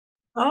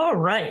All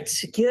right.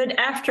 Good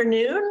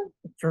afternoon.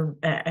 For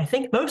I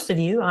think most of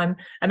you, I'm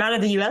out of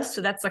the U.S.,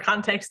 so that's the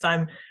context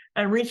I'm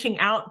reaching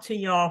out to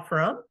y'all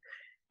from.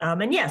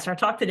 And yes, our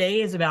talk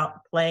today is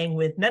about playing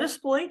with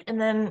Metasploit,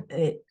 and then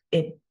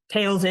it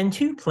tails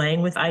into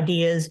playing with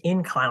ideas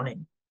in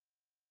clowning.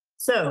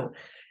 So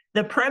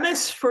the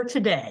premise for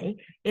today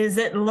is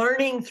that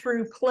learning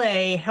through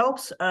play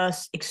helps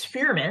us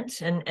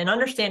experiment and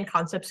understand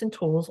concepts and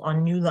tools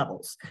on new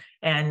levels.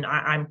 And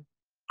I'm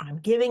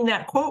giving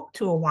that quote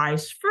to a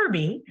wise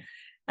Furby.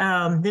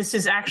 This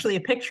is actually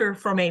a picture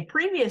from a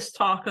previous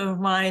talk of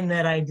mine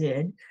that I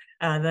did.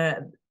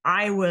 I've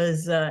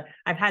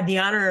had the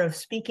honor of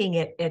speaking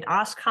at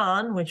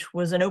OSCON, which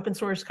was an open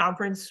source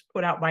conference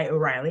put out by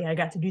O'Reilly. I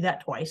got to do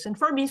that twice, and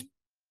Furby's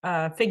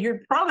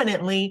figured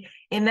prominently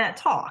in that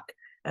talk.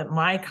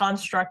 My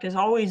construct has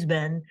always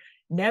been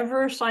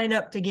never sign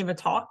up to give a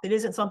talk that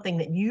isn't something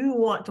that you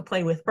want to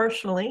play with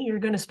personally. You're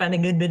going to spend a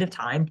good bit of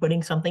time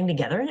putting something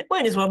together, and it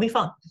might as well be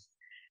fun.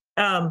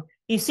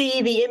 You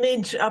see the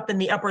image up in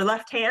the upper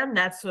left hand.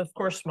 That's, of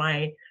course,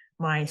 my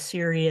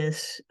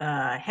serious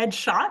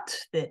headshot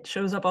that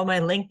shows up on my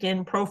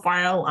LinkedIn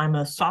profile. I'm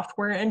a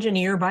software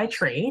engineer by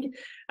trade.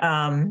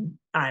 I'm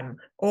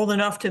old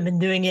enough to have been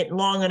doing it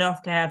long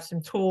enough to have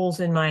some tools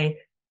in my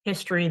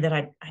history that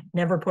I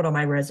never put on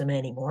my resume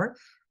anymore.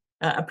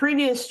 A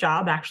previous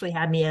job actually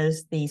had me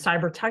as the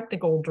cyber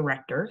technical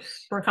director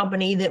for a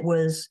company that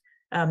was,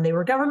 they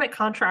were a government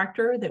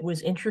contractor that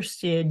was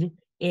interested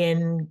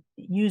in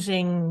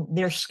using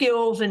their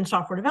skills in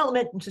software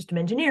development and system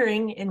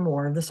engineering in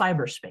more of the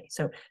cyberspace.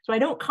 So I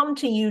don't come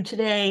to you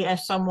today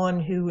as someone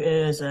who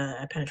is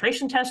a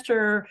penetration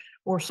tester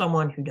or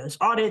someone who does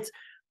audits.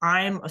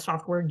 I'm a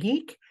software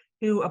geek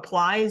who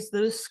applies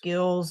those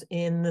skills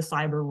in the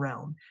cyber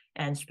realm.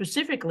 And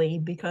specifically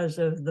because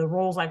of the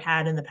roles I've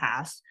had in the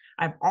past,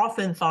 I've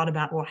often thought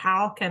about, well,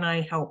 how can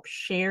I help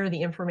share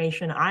the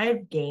information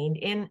I've gained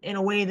in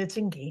a way that's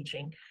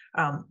engaging?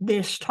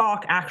 This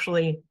talk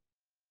actually,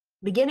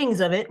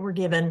 beginnings of it were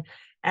given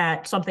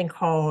at something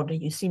called,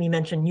 you see me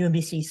mention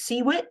UMBC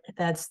CWIT.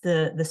 That's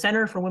the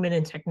Center for Women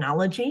in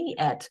Technology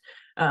at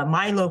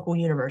my local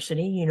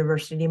university,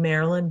 University of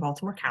Maryland,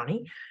 Baltimore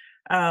County.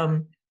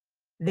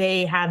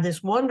 They have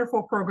this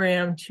wonderful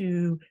program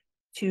to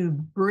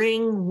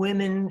bring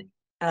women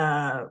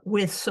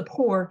with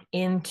support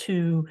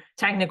into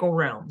technical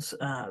realms.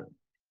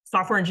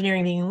 Software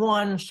engineering being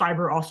one,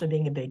 cyber also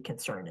being a big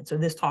concern. And so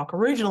this talk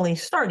originally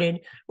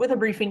started with a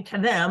briefing to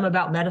them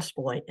about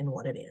Metasploit and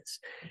what it is.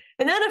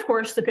 And then, of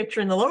course, the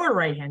picture in the lower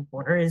right-hand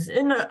corner is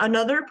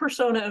another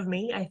persona of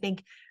me. I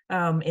think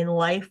in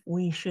life,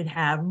 we should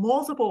have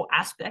multiple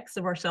aspects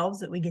of ourselves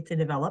that we get to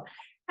develop.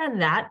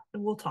 And that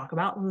we'll talk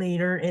about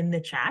later in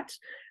the chat.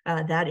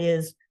 That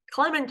is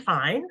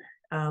Clementine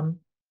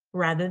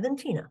rather than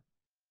Tina.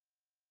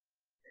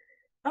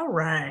 All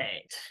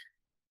right.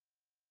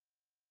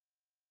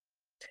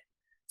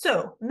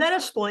 So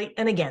Metasploit,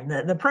 and again,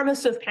 the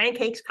premise of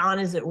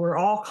PancakesCon is that we're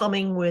all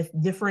coming with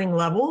differing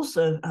levels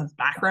of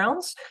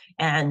backgrounds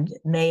and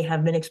may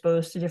have been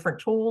exposed to different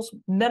tools.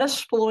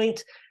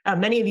 Metasploit,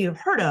 many of you have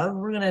heard of.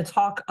 We're going to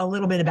talk a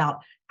little bit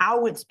about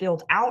how it's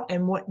built out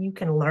and what you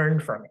can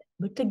learn from it.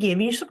 But to give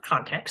you some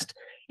context,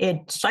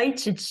 it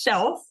cites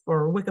itself,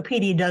 or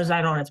Wikipedia does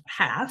that on its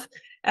behalf,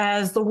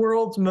 as the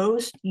world's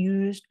most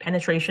used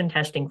penetration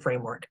testing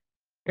framework.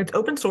 It's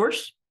open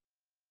source.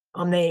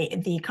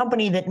 The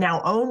company that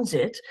now owns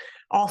it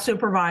also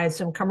provides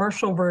some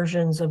commercial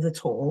versions of the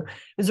tool.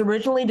 It was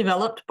originally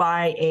developed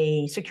by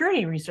a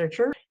security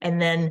researcher,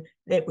 and then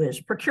it was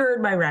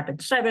procured by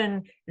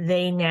Rapid7.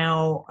 They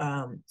now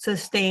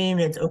sustain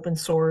its open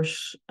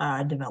source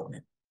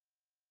development.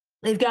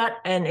 They've got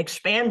an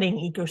expanding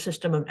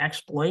ecosystem of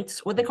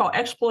exploits, what they call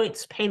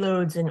exploits,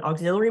 payloads, and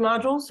auxiliary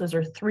modules. Those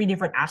are three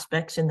different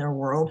aspects in their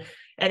world.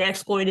 An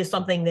exploit is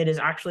something that is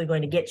actually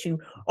going to get you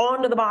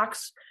onto the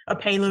box. A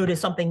payload is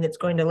something that's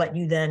going to let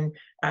you then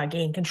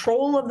gain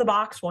control of the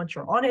box once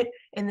you're on it.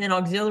 And then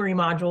auxiliary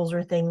modules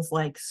are things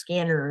like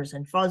scanners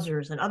and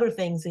fuzzers and other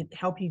things that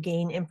help you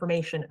gain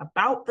information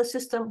about the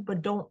system,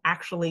 but don't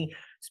actually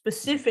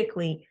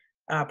specifically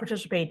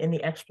participate in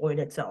the exploit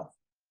itself.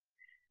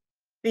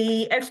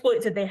 The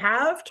exploits that they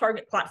have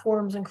target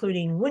platforms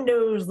including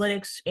Windows,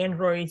 Linux,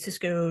 Android,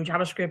 Cisco,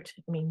 JavaScript.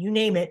 I mean, you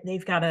name it,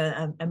 they've got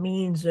a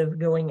means of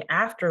going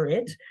after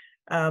it.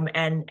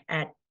 And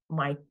at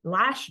my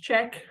last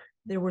check,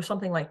 there were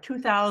something like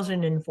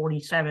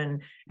 2,047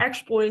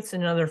 exploits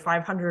and another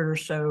 500 or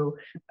so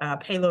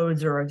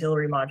payloads or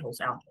auxiliary modules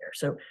out there.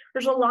 So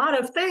there's a lot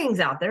of things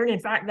out there. And in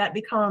fact, that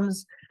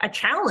becomes a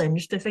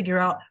challenge to figure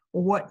out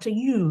what to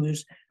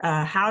use,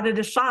 how to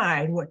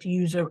decide what to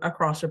use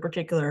across a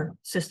particular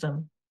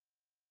system.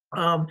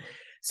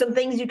 Some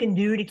things you can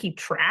do to keep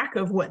track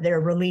of what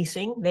they're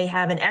releasing. They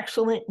have an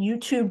excellent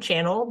YouTube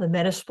channel, the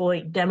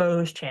Metasploit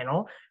Demos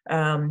channel,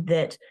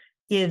 that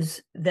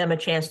gives them a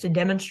chance to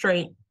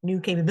demonstrate new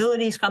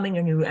capabilities coming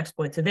or new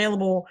exploits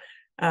available.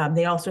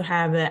 They also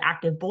have an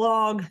active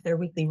blog. Their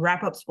weekly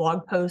wrap-ups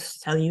blog posts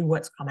tell you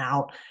what's come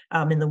out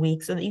in the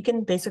week so that you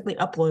can basically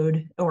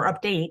upload or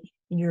update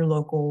in your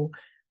local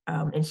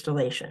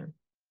installation.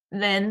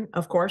 Then,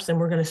 of course, and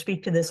we're going to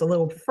speak to this a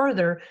little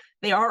further,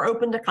 they are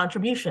open to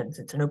contributions.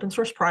 It's an open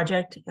source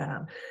project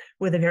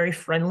with a very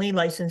friendly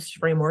license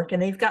framework, and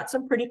they've got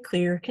some pretty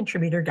clear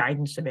contributor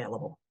guidance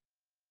available.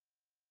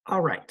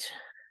 All right.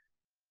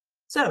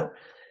 So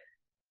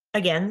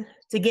again,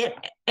 to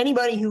get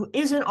anybody who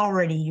isn't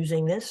already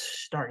using this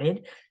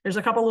started, there's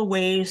a couple of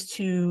ways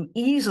to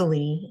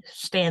easily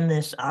stand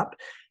this up.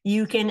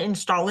 You can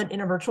install it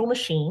in a virtual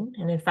machine,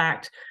 and in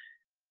fact,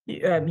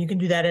 you can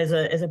do that as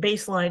a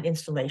baseline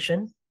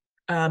installation.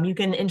 You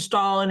can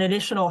install an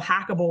additional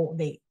hackable.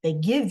 They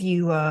give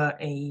you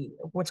a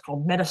what's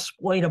called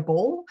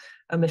Metasploitable,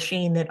 a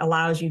machine that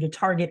allows you to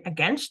target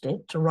against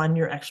it to run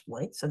your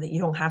exploit, so that you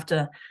don't have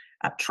to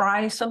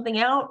try something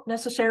out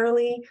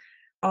necessarily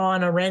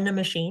on a random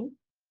machine.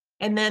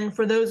 And then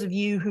for those of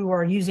you who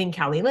are using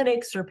Kali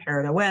Linux or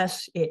Parrot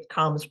OS, it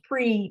comes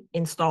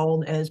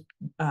pre-installed as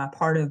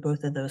part of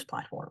both of those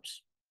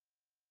platforms.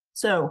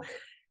 So,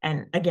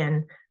 and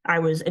again, I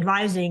was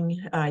advising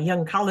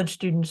young college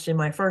students in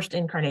my first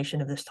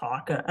incarnation of this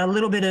talk, a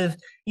little bit of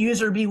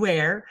user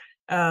beware.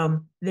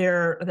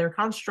 They're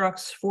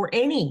constructs for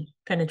any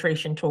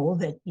penetration tool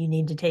that you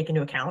need to take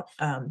into account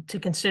to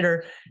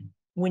consider.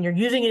 When you're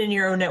using it in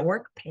your own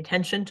network, pay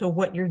attention to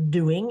what you're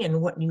doing and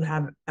what you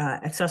have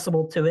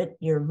accessible to it.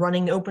 You're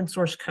running open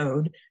source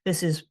code.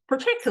 This is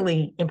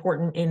particularly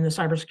important in the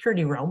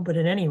cybersecurity realm, but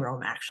in any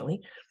realm,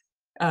 actually.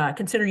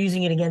 Consider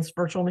using it against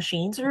virtual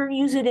machines or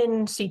use it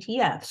in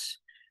CTFs.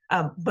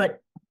 But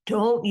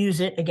don't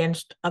use it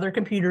against other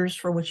computers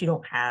for which you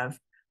don't have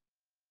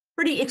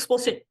pretty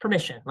explicit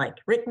permission, like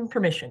written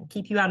permission,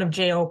 keep you out of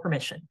jail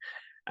permission.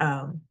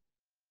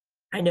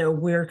 I know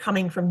we're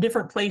coming from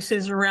different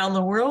places around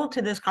the world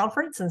to this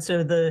conference, and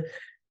so the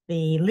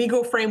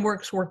legal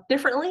frameworks work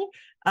differently,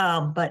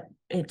 but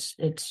it's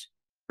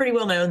pretty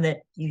well known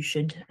that you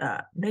should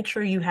make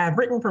sure you have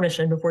written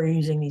permission before you're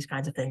using these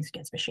kinds of things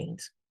against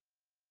machines.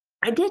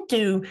 I did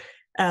do,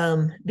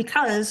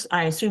 because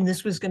I assumed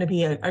this was going to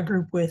be a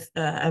group with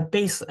a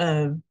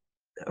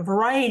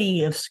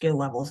variety of skill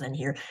levels in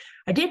here,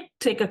 I did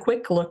take a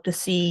quick look to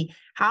see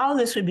how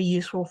this would be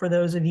useful for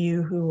those of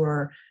you who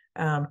are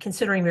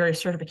considering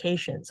various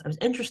certifications. I was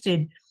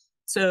interested,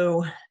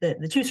 so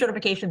the two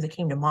certifications that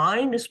came to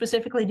mind to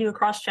specifically do a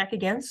cross-check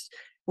against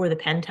were the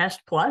Pen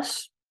Test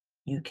Plus.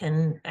 You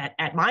can,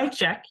 at my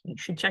check, you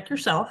should check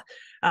yourself,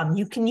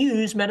 you can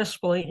use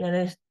Metasploit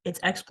and its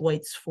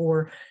exploits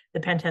for the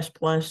Pen Test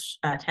Plus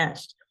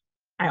test.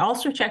 I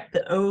also checked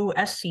the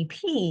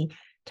OSCP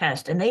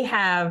test, and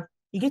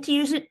you get to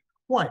use it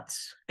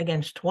once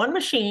against one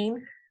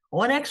machine,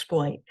 one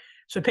exploit,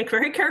 so pick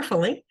very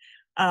carefully.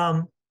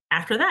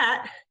 After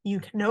that,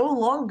 you can no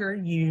longer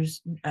use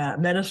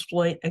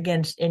Metasploit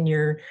in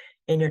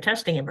your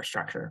testing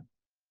infrastructure.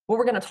 What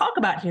we're going to talk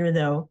about here,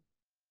 though,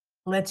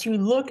 lets you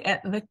look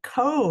at the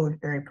code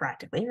very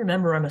practically.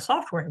 Remember, I'm a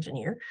software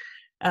engineer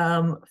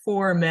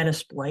for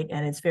Metasploit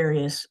and its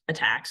various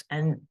attacks,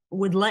 and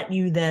would let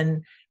you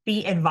then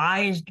be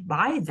advised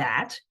by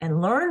that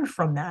and learn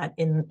from that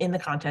in the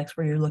context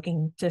where you're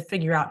looking to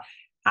figure out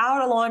how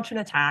to launch an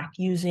attack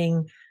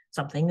using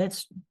something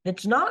that's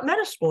not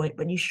Metasploit,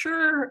 but you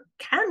sure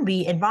can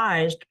be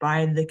advised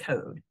by the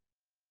code.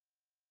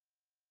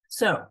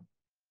 So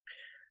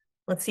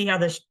let's see how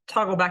this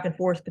toggle back and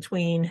forth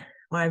between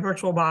my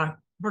virtual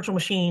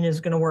machine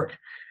is going to work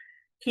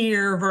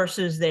here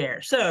versus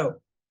there. So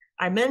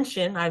I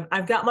mentioned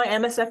I've got my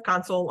MSF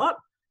console up.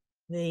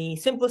 The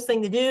simplest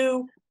thing to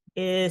do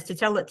is to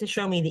tell it to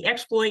show me the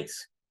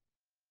exploits.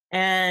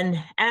 And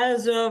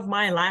as of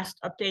my last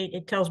update,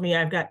 it tells me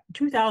I've got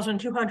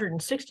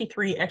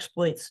 2,263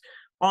 exploits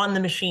on the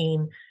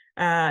machine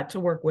to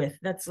work with.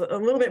 That's a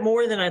little bit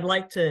more than I'd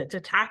like to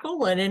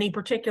tackle at any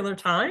particular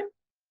time.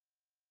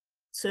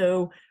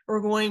 So we're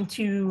going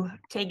to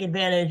take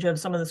advantage of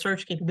some of the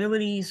search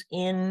capabilities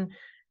in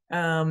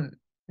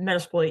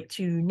Metasploit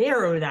to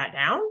narrow that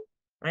down,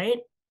 right?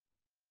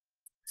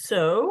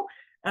 So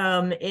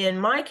in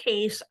my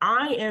case,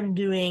 I am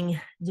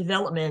doing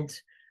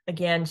development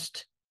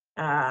against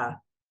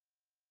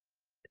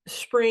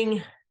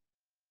Spring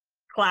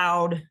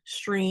Cloud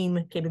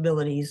stream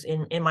capabilities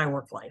in my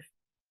work life.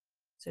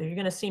 So you're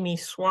going to see me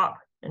swap,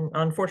 and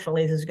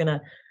unfortunately this is going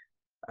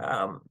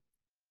to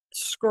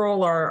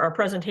scroll our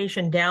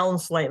presentation down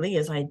slightly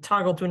as I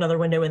toggle to another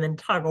window and then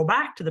toggle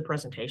back to the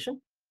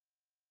presentation.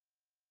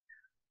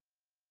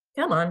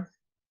 Come on.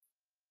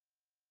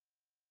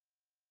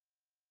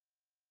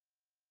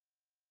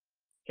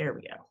 Here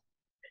we go.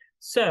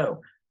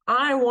 So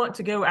I want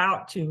to go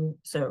out to,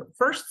 so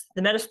first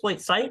the Metasploit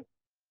site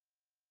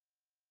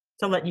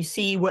to let you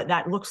see what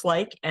that looks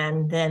like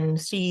and then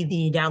see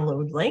the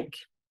download link.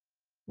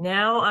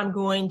 Now I'm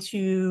going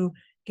to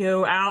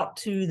go out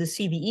to the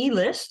CVE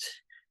list,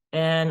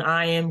 and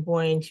I am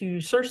going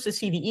to search the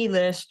CVE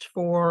list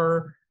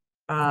for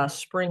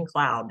Spring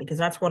Cloud, because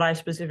that's what I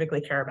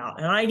specifically care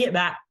about. And I get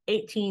back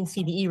 18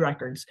 CVE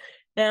records.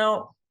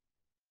 Now,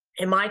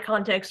 in my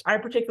context, I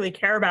particularly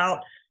care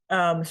about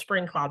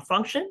Spring Cloud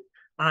function.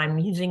 I'm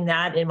using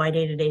that in my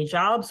day-to-day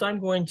job. So I'm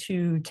going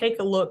to take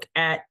a look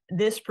at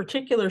this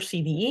particular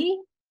CVE.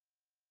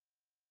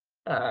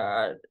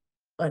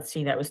 Let's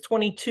see, that was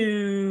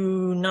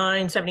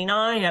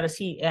 22,979 at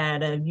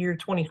a year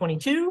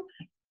 2022.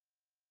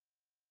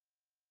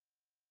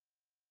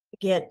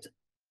 Get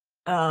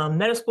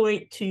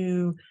Metasploit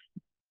to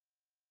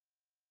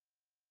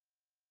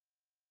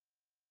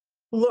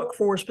look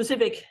for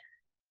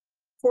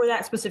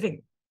that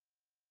specific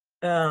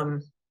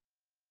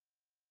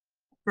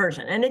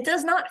version, and it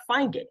does not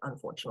find it,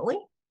 unfortunately.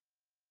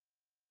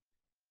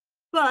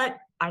 But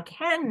I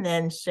can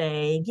then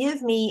say,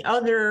 give me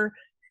other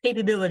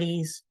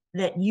capabilities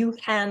that you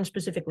can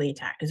specifically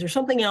attack. Is there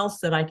something else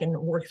that I can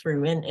work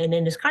through? And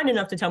it is kind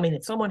enough to tell me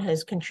that someone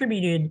has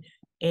contributed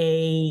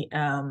a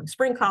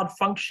Spring Cloud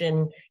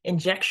function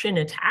injection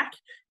attack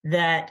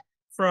that,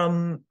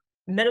 from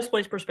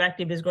Metasploit's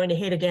perspective, is going to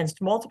hit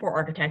against multiple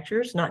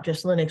architectures, not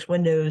just Linux,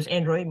 Windows,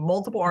 Android,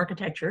 multiple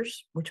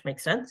architectures, which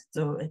makes sense.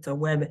 So it's a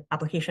web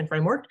application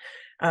framework,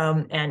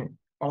 and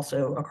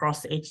also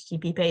across the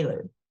HTTP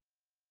payload.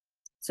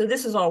 So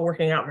this is all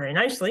working out very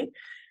nicely.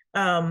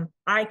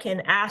 I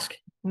can ask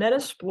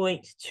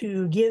Metasploit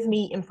to give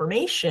me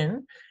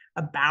information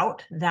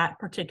about that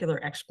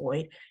particular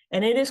exploit,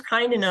 and it is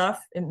kind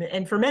enough,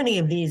 and for many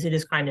of these, it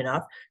is kind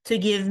enough to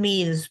give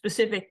me the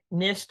specific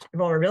NIST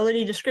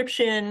vulnerability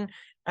description.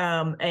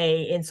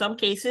 In some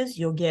cases,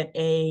 you'll get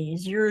a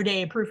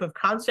 0-day proof of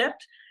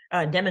concept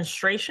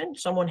demonstration.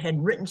 Someone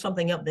had written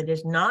something up that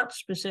is not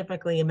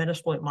specifically a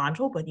Metasploit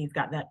module, but you've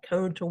got that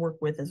code to work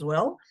with as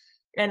well,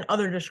 and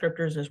other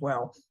descriptors as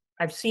well.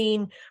 I've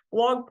seen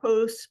blog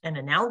posts and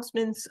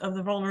announcements of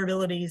the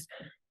vulnerabilities.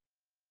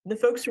 The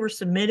folks who are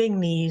submitting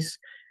these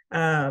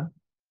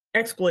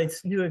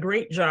exploits do a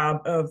great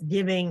job of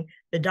giving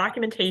the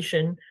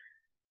documentation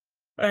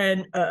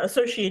and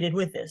associated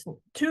with this.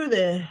 To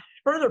the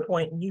further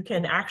point, you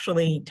can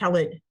actually tell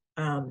it,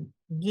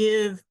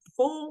 give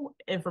full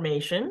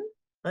information.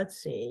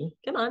 Let's see,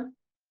 come on.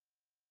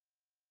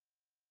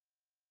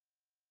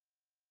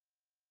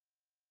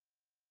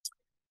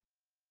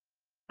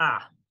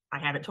 I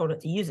haven't told it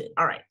to use it.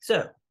 All right,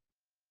 so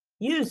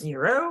use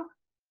 0,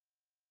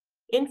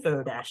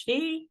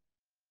 info-d,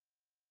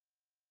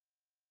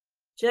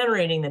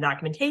 generating the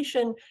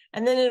documentation,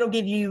 and then it'll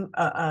give you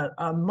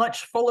a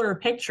much fuller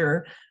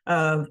picture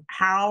of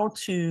how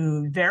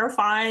to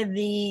verify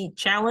the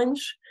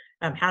challenge,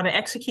 how to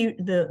execute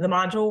the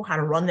module, how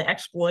to run the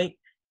exploit,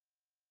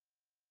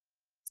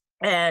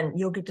 and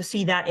you'll get to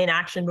see that in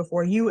action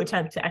before you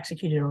attempt to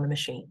execute it on a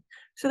machine.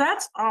 So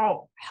that's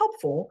all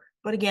helpful,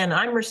 but again,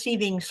 I'm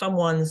receiving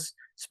someone's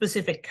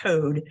specific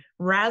code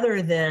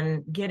rather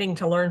than getting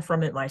to learn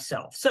from it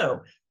myself.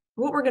 So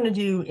what we're going to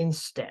do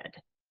instead,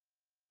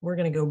 we're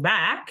going to go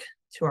back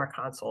to our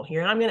console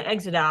here, and I'm going to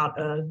exit out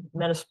of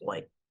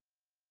Metasploit.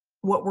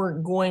 What we're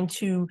going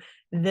to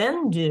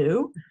then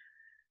do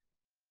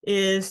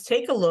is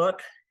take a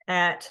look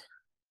at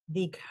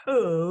the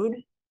code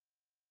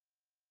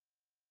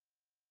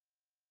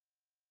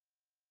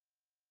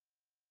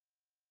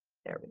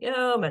There we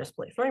go,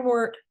 Metasploit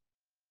framework.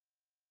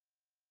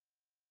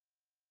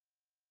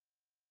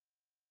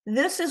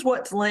 This is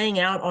what's laying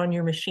out on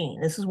your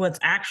machine. This is what's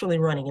actually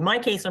running. In my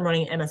case, I'm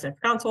running MSF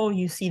console.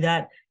 You see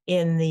that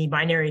in the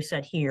binary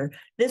set here.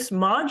 This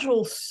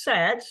module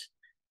set,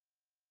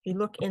 if you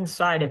look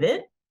inside of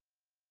it,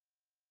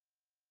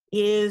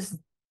 is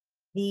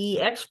the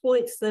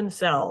exploits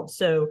themselves.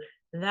 So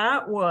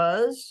that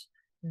was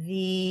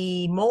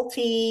the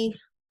multi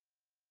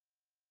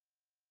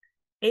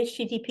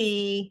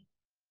HTTP.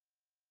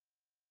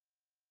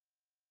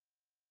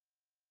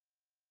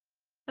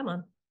 Come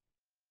on.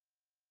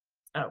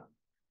 Oh,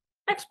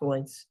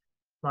 exploits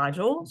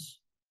modules.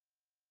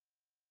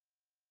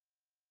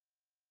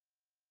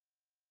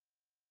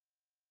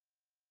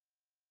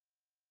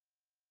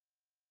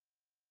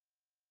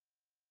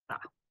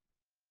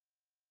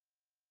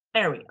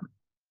 There we go.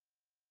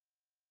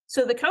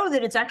 So the code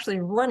that it's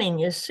actually running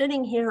is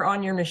sitting here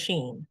on your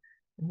machine.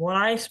 What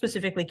I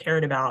specifically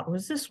cared about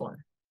was this one.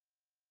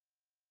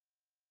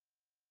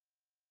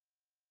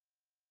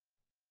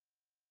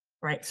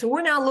 Right, so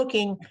we're now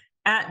looking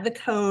at the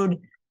code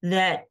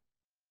that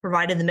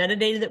provided the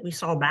metadata that we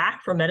saw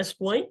back from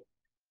Metasploit.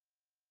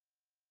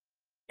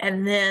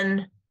 And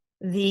then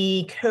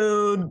the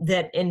code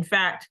that, in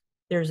fact,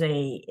 there's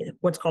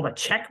what's called a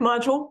check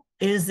module.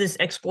 Is this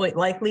exploit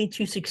likely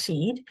to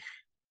succeed?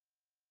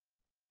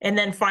 And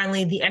then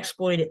finally, the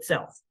exploit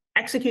itself.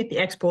 Execute the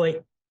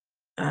exploit,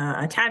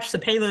 attach the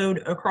payload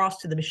across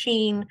to the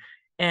machine,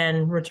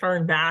 and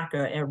return back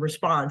a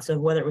response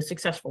of whether it was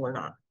successful or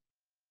not.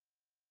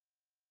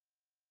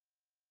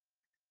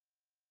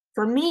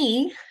 For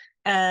me,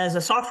 as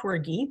a software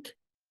geek,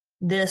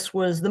 this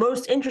was the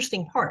most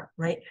interesting part,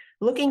 right?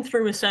 Looking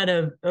through a set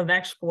of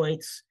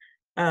exploits,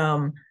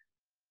 I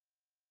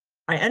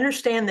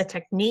understand the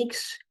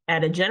techniques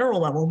at a general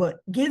level, but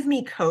give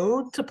me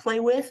code to play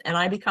with, and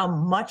I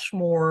become much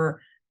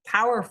more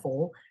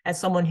powerful as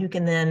someone who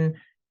can then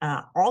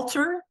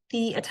alter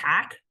the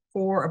attack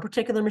for a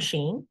particular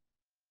machine,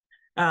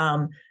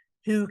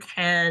 who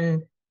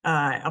can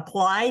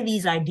apply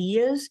these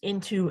ideas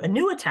into a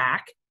new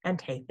attack and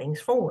take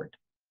things forward.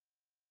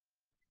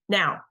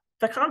 Now,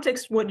 the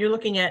context, what you're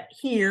looking at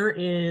here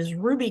is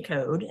Ruby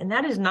code, and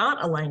that is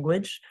not a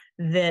language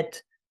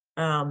that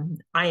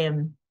I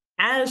am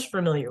as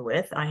familiar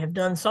with. I have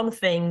done some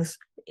things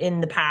in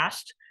the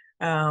past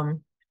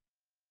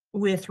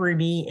with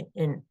Ruby,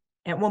 and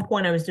at one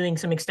point I was doing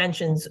some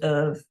extensions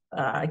of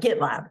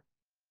GitLab.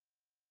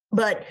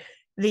 But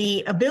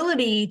the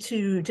ability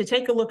to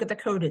take a look at the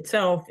code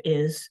itself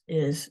is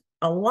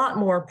a lot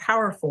more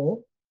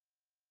powerful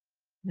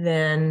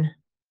than.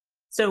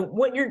 So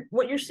what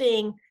you're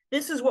seeing,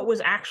 this is what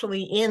was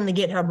actually in the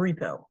GitHub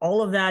repo.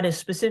 All of that is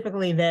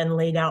specifically then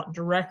laid out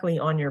directly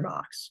on your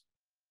box.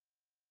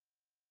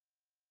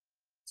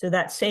 So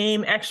that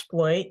same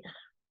exploit,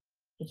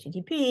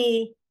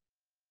 HTTP,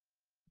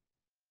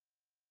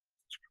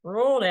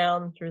 scroll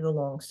down through the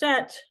long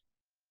set.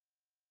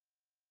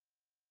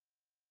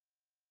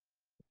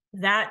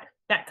 That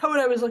code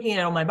I was looking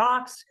at on my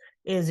box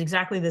is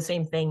exactly the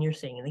same thing you're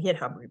seeing in the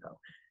GitHub repo.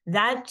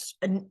 That's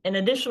an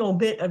additional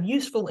bit of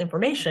useful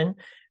information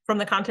from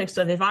the context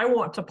of if I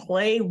want to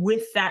play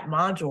with that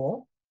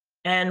module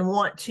and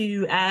want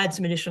to add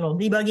some additional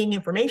debugging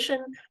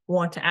information,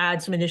 want to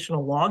add some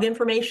additional log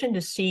information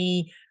to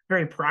see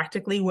very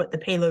practically what the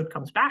payload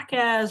comes back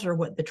as or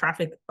what the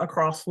traffic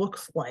across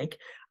looks like,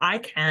 I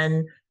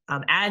can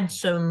add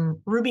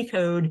some Ruby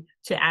code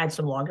to add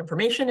some log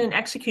information and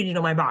execute it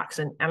on my box.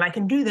 And I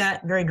can do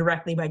that very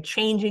directly by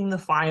changing the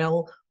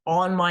file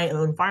on my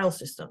own file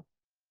system.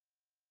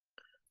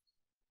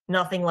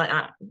 Nothing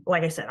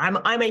like I said,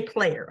 I'm a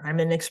player. I'm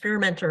an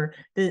experimenter.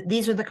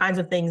 These are the kinds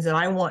of things that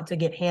I want to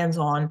get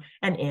hands-on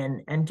and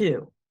in and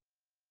do.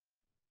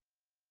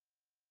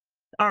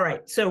 All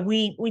right, so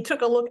we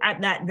took a look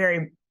at that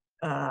very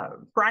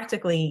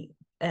practically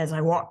as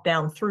I walked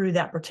down through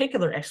that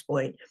particular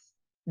exploit.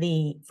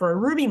 For a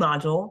Ruby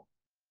module,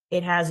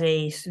 it has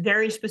a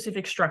very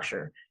specific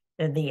structure.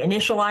 And the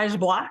initialize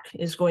block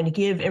is going to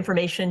give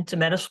information to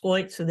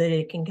Metasploit so that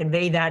it can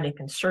convey that, it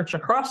can search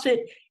across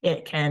it,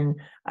 it can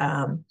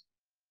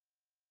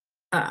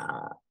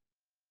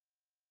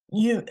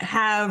you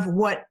have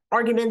what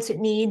arguments it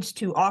needs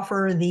to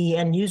offer the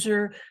end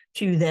user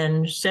to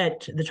then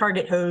set the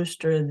target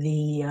host or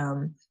the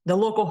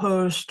local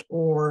host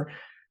or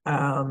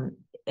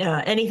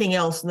anything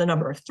else, the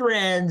number of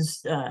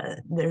threads.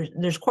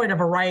 There's quite a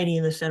variety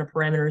in the set of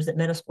parameters that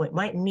Metasploit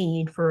might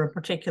need for a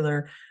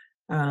particular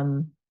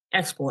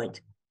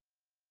exploit.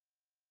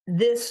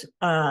 This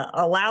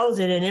allows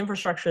it an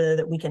infrastructure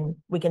that we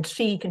can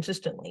see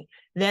consistently.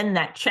 Then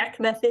that check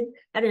method,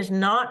 that is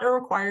not a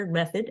required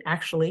method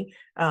actually,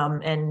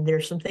 and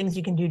there's some things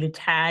you can do to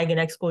tag an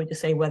exploit to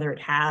say whether it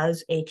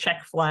has a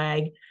check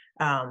flag.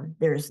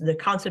 There's the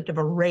concept of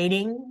a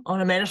rating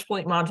on a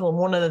Metasploit module, and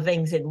one of the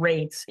things it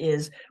rates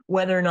is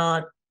whether or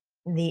not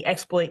the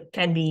exploit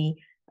can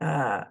be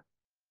has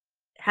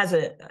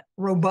a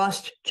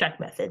robust check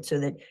method, so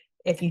that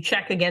if you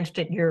check against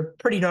it, you're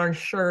pretty darn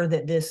sure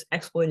that this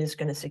exploit is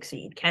going to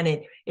succeed.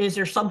 Is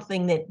there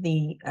something that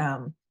the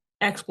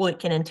exploit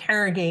can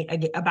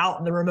interrogate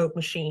about the remote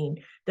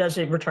machine? Does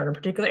it return a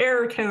particular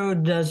error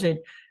code? Does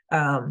it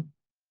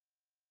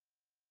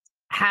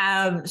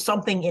have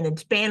something in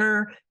its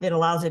banner that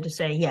allows it to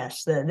say,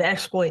 yes, the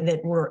exploit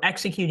that we're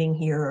executing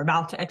here, or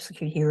about to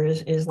execute here,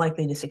 is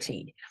likely to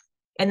succeed?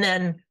 And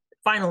then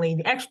finally,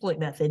 the exploit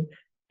method,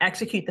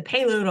 execute the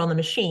payload on the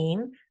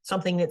machine.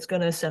 Something that's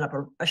going to set up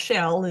a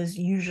shell is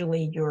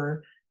usually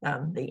your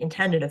the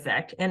intended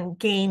effect, and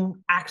gain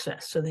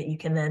access so that you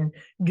can then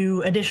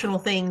do additional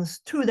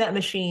things to that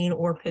machine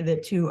or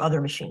pivot to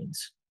other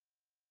machines.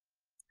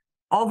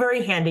 All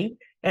very handy,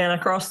 and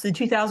across the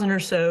 2,000 or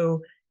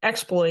so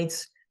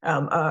exploits,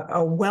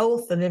 a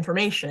wealth of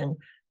information.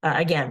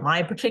 Again,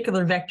 my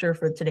particular vector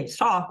for today's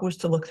talk was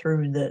to look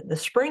through the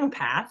Spring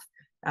path.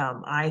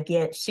 I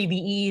get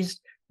CVEs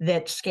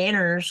that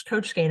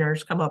code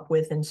scanners come up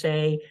with and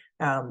say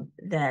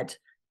that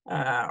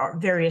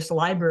various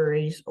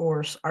libraries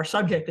are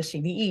subject to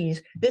CVEs.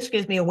 This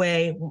gives me a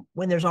way,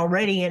 when there's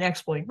already an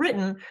exploit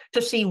written,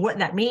 to see what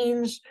that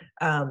means,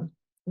 and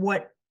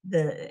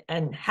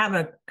have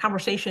a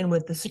conversation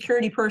with the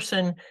security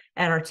person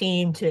and our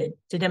team to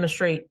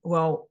demonstrate,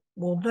 well,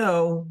 we'll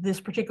know this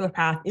particular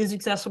path is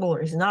accessible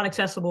or is not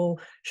accessible.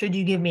 Should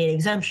you give me an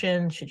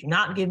exemption? Should you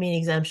not give me an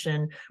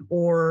exemption?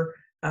 Or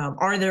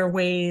are there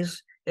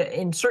ways,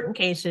 in certain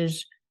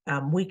cases,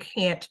 we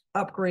can't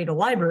upgrade a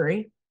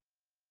library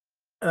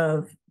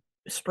of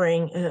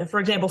Spring. For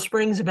example,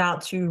 Spring's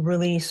about to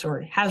release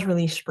or has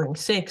released Spring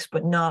 6,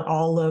 but not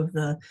all of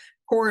the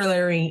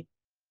corollary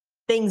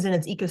things in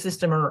its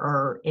ecosystem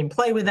are in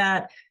play with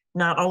that.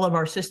 Not all of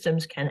our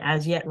systems can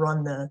as yet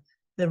run the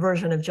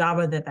version of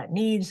Java that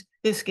needs.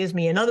 This gives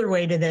me another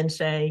way to then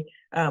say,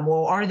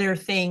 well, are there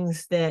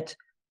things that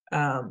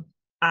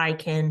I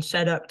can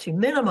set up to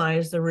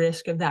minimize the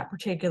risk of that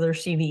particular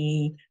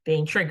CVE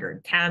being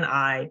triggered? Can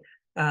I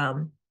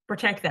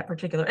protect that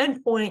particular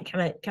endpoint?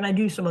 Can I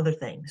do some other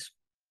things?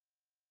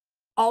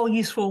 all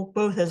useful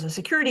both as a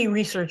security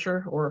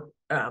researcher or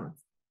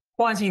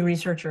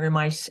quasi-researcher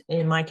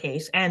in my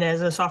case, and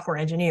as a software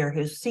engineer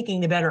who's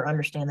seeking to better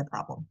understand the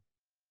problem.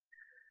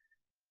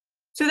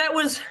 So that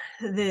was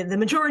the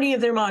majority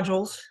of their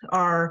modules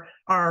are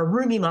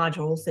Ruby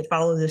modules that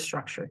follow this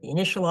structure: the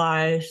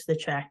initialize, the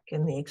check,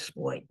 and the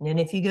exploit. And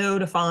if you go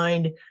to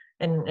find,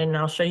 and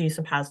I'll show you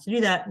some paths to do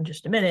that in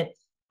just a minute,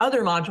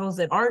 other modules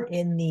that aren't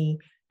in the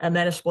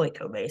Metasploit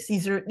code base,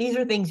 these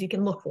are things you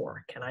can look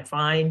for. Can I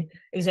find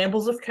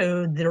examples of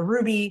code that are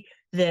Ruby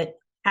that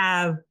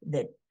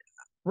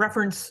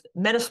reference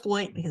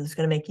Metasploit, because it's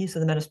going to make use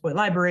of the Metasploit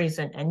libraries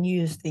and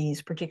use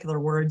these particular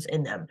words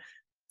in them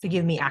to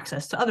give me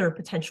access to other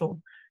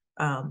potential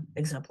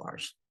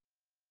exemplars.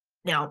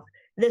 Now,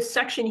 this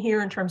section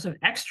here in terms of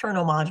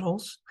external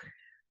modules,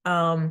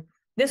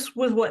 this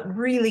was what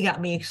really got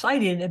me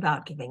excited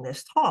about giving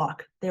this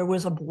talk. There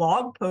was a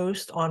blog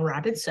post on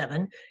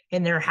Rapid7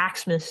 in their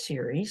Hacksmith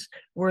series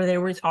where they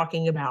were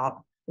talking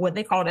about what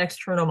they called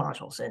external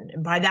modules.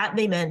 And by that,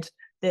 they meant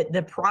that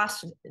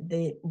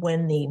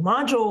when the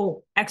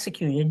module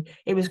executed,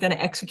 it was going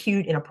to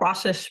execute in a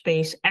process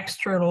space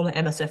external to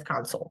MSF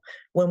console.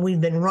 When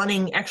we've been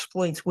running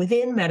exploits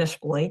within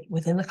Metasploit,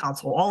 within the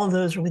console, all of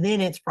those are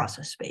within its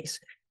process space.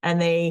 And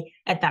they,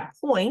 at that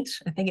point,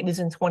 I think it was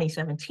in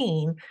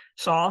 2017,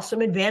 saw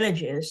some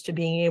advantages to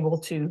being able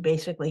to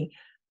basically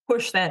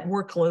push that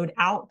workload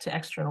out to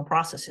external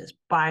processes.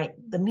 By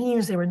the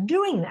means they were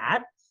doing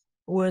that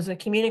was a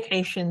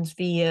communications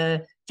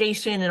via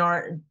JSON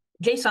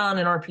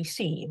and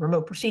RPC,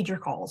 remote procedure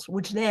calls,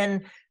 which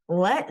then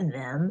let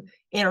them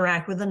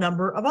interact with a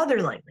number of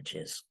other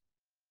languages.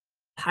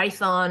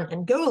 Python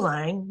and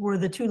Golang were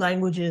the two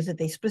languages that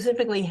they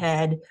specifically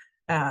had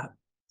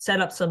set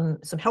up some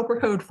helper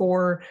code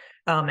for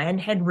and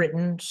had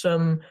written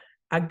some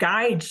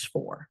guides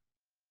for.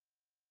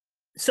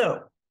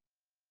 So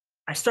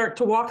I start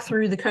to walk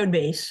through the code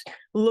base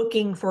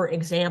looking for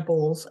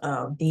examples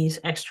of these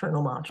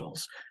external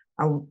modules.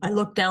 I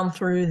look down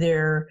through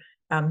their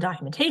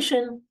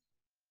documentation,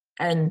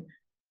 and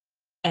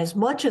as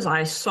much as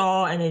I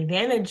saw an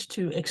advantage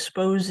to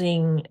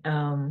exposing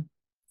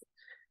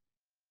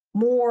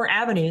more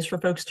avenues for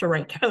folks to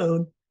write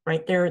code,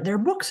 right? There are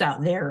books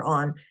out there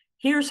on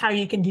here's how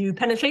you can do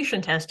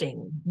penetration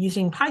testing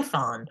using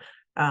Python.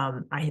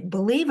 I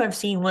believe I've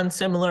seen one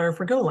similar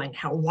for Golang.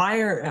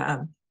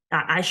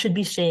 I should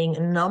be seeing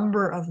a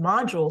number of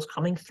modules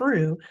coming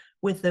through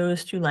with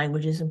those two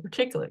languages in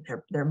particular.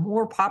 They're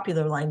more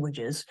popular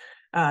languages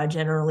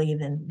generally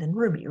than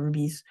Ruby.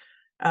 Ruby's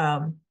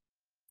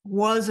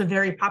was a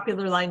very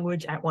popular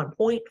language at one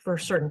point for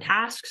certain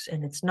tasks,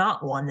 and it's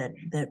not one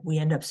that we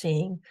end up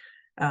seeing,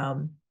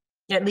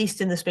 at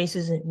least in the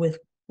spaces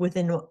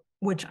within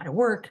which I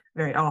work,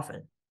 very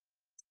often.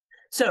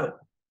 So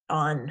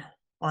on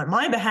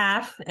my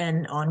behalf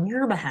and on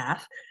your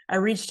behalf, I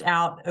reached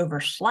out over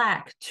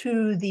Slack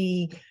to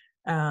the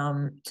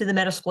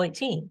Metasploit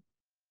team.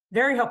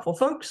 Very helpful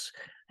folks.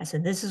 I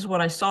said, this is what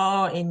I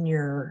saw in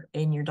your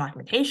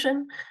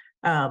documentation.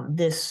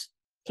 This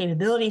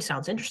capability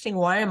sounds interesting.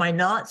 Why am I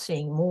not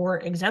seeing more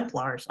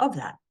exemplars of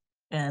that?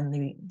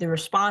 And the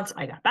response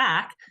I got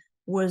back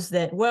was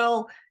that,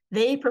 well,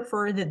 they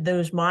prefer that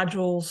those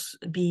modules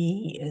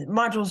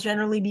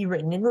generally be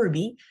written in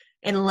Ruby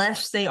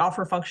unless they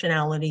offer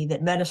functionality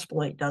that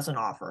Metasploit doesn't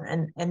offer.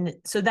 And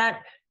so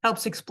that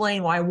helps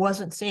explain why I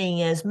wasn't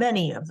seeing as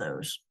many of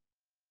those,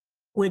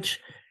 which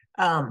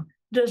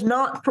does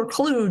not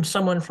preclude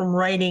someone from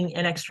writing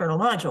an external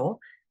module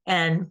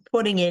and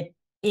putting it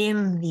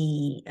in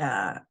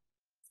the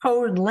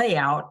code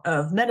layout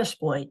of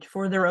Metasploit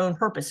for their own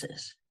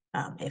purposes.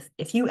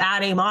 If you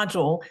add a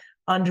module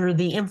under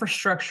the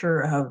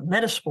infrastructure of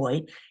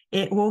Metasploit,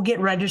 it will get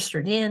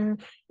registered in.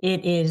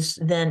 It is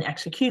then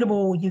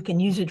executable. You can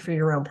use it for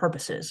your own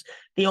purposes.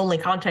 The only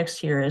context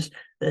here is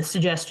the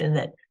suggestion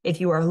that if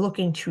you are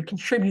looking to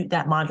contribute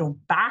that module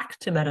back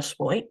to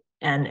Metasploit,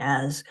 and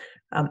as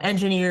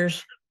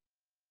engineers,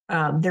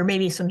 there may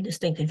be some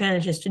distinct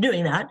advantages to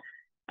doing that.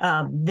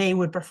 They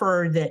would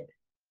prefer that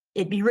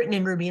it be written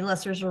in Ruby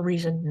unless there's a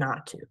reason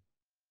not to.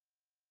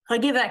 I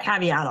give that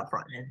caveat up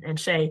front and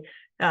say,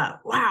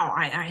 wow,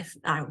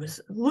 I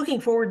was looking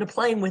forward to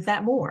playing with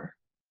that more.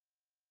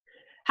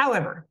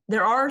 However,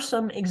 there are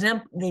some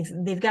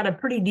they've got a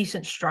pretty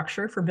decent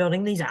structure for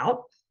building these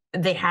out.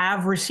 They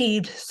have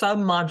received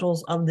some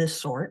modules of this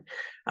sort,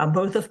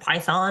 both of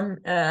Python.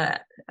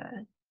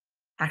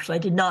 Actually, I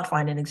did not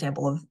find an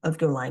example of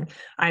Golang.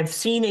 I've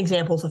seen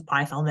examples of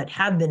Python that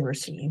have been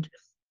received.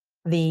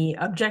 The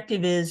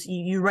objective is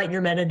you write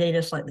your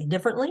metadata slightly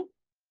differently,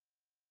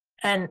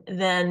 and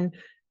then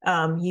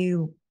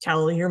you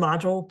tell your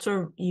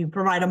module you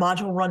provide a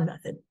module run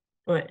method.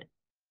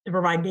 To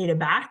provide data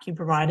back,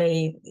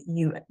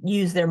 you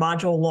use their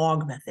module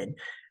log method.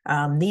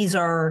 These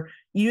are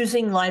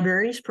using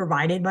libraries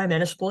provided by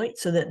Metasploit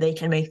so that they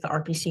can make the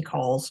RPC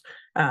calls,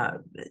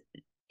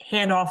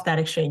 hand off that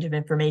exchange of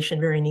information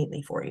very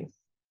neatly for you.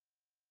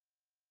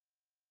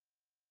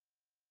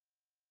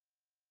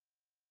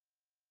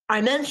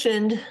 I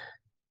mentioned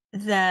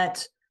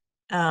that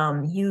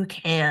you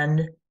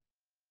can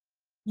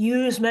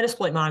use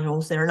Metasploit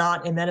modules that are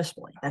not in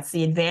Metasploit. That's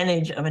the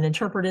advantage of an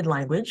interpreted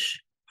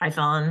language.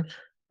 Python,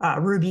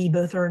 Ruby,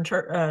 both are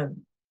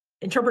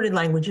interpreted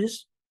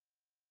languages.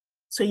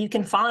 So you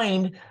can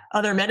find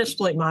other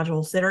Metasploit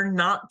modules that are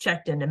not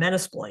checked into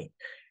Metasploit.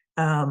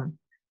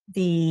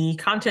 The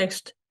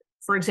context,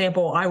 for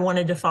example, I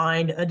wanted to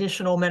find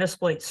additional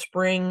Metasploit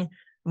Spring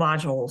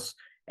modules.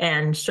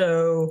 And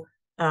so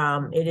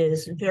it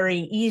is very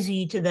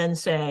easy to then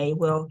say,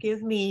 well,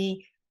 give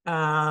me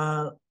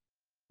things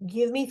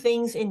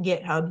in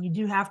GitHub. You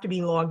do have to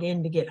be logged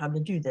into GitHub to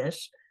do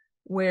this,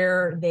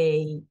 where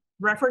they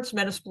reference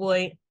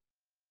Metasploit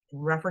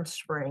and reference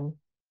Spring,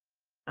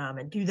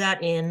 and do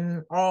that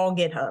in all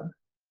GitHub. It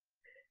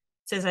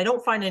says I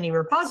don't find any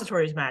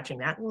repositories matching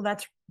that. Well,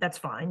 that's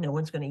fine. No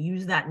one's going to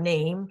use that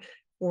name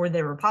for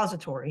their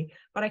repository,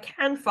 but I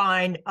can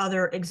find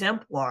other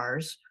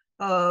exemplars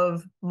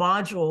of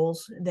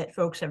modules that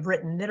folks have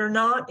written that are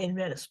not in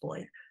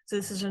Metasploit. So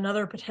this is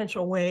another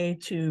potential way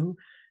to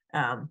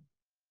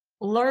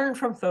learn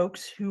from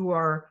folks who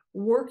are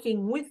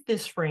working with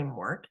this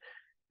framework,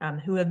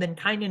 who have been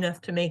kind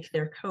enough to make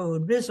their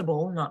code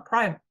visible, not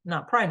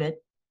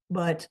private,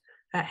 but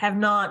have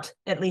not,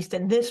 at least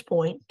at this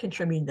point,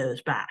 contributed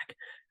those back.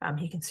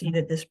 You can see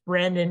that this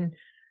Brandon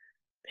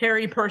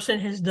Perry person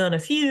has done a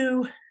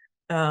few.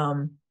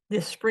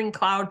 This Spring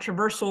Cloud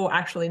Traversal,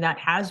 actually, that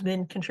has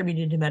been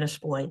contributed to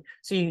Metasploit.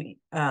 So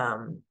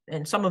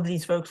and some of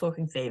these folks,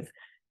 looking,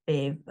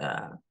 this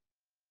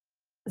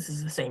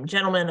is the same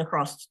gentleman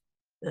across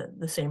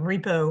the same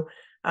repo.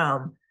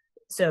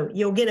 So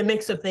you'll get a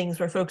mix of things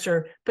where folks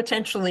are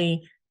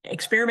potentially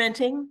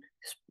experimenting,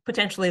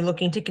 potentially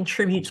looking to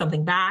contribute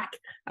something back,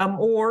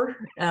 or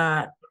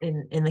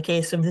in the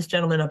case of this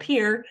gentleman up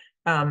here,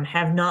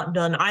 have not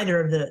done either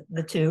of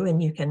the two,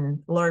 and you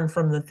can learn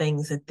from the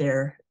things that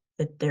their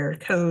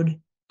code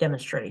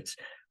demonstrates.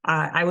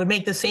 I would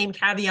make the same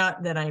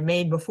caveat that I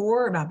made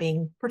before about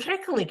being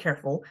particularly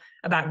careful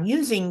about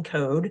using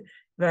code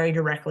very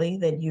directly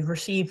that you've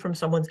received from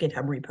someone's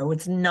GitHub repo.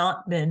 It's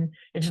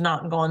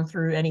not gone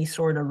through any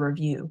sort of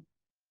review.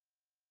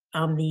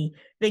 The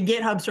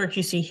GitHub search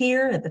you see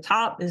here at the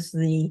top is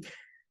the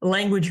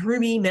language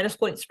Ruby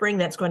Metasploit Spring.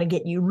 That's going to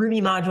get you Ruby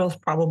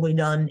modules, probably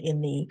done in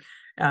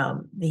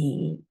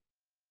the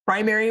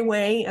primary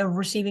way of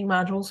receiving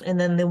modules. And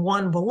then the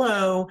one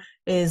below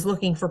is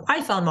looking for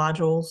Python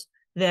modules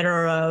that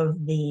are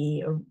of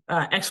the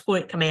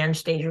exploit command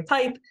stage or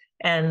type.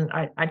 And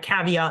I'd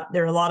caveat,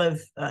 there are a lot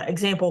of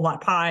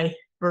example.py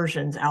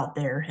versions out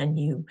there, and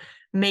you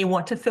may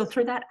want to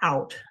filter that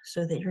out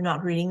so that you're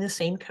not reading the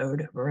same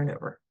code over and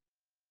over.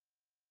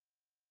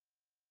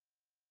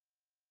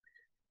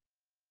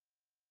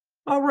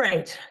 All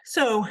right,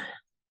 so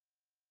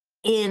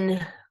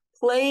in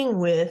playing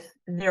with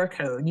their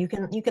code, you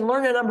can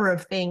learn a number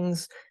of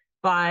things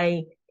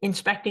by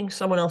inspecting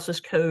someone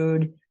else's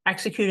code,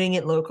 executing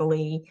it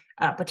locally,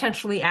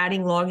 potentially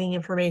adding logging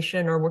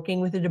information or working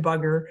with a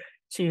debugger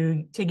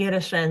to get a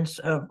sense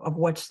of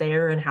what's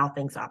there and how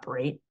things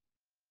operate.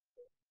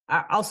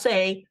 I'll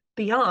say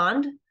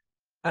beyond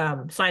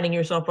signing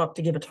yourself up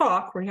to give a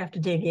talk where you have to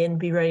dig in,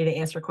 be ready to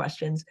answer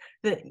questions,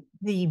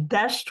 the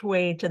best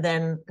way to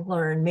then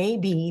learn may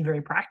be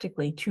very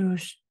practically to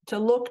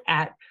look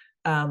at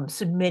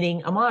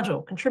submitting a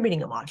module,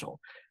 contributing a module.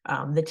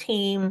 The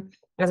team,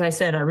 as I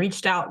said, I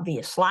reached out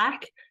via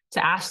Slack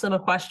to ask them a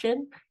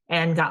question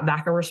and got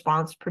back a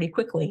response pretty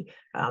quickly.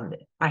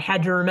 I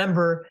had to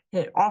remember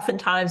that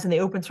oftentimes in the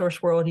open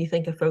source world, you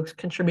think of folks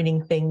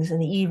contributing things in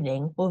the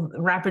evening. Well,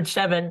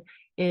 Rapid7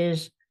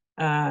 is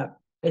a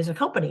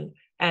company,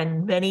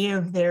 and many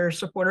of their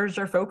supporters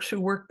are folks who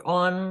work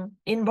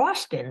in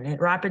Boston at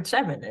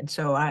Rapid7. And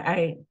so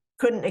I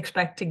couldn't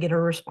expect to get a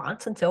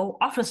response until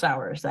office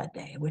hours that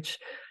day, which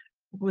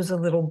was a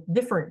little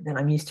different than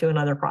I'm used to in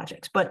other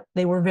projects, but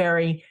they were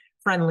very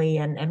friendly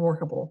and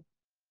workable.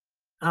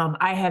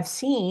 I have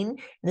seen,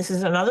 this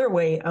is another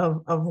way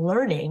of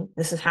learning,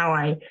 this is how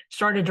I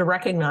started to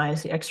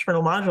recognize the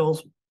external modules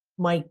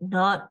might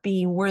not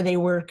be where they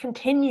were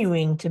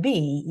continuing to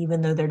be,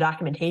 even though their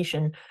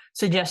documentation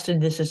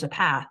suggested this is a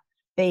path.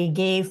 They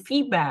gave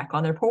feedback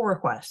on their pull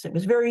requests. It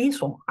was very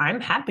useful. I'm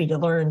happy to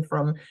learn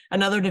from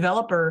another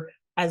developer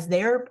as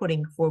they're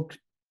putting forth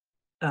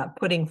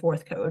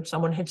code.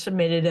 Someone had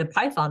submitted a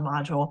Python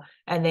module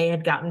and they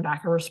had gotten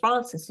back a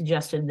response that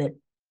suggested that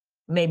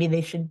maybe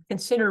they should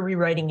consider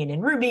rewriting it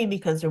in Ruby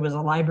because there was a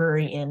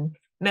library in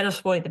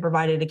Metasploit that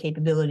provided a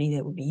capability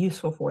that would be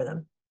useful for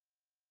them.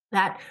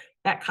 That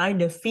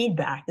kind of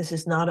feedback. This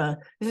is not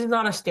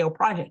a stale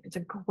project. It's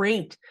a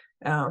great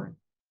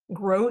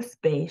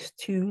growth base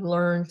to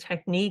learn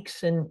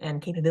techniques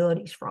and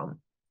capabilities from.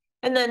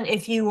 And then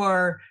if you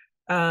are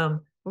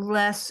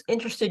less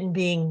interested in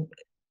being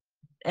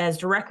as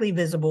directly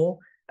visible,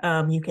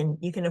 you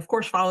can of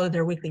course follow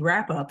their weekly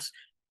wrap-ups.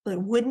 But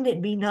wouldn't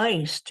it be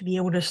nice to be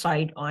able to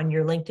cite on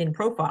your LinkedIn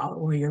profile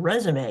or your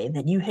resume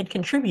that you had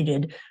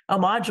contributed a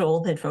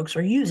module that folks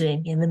are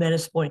using in the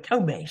Metasploit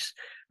code base?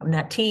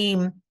 That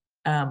team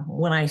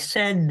when I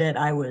said that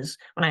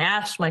when I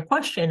asked my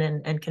question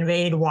and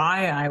conveyed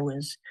why I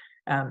was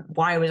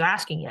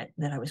asking it,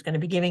 that I was going to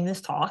be giving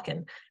this talk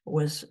and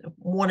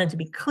wanted to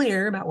be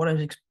clear about what I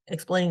was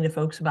explaining to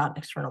folks about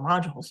external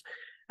modules.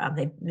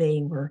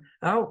 They were,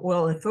 oh,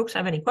 well, if folks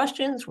have any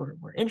questions,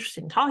 we're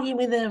interested in talking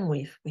with them.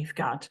 We've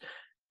got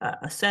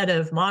a set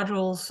of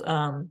modules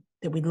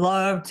that we'd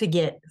love to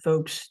get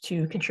folks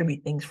to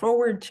contribute things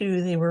forward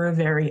to. They were a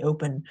very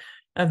open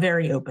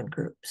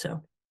group.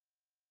 So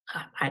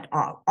I'd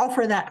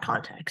offer that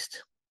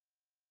context.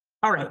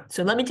 All right,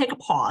 so let me take a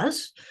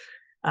pause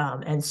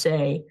and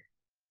say,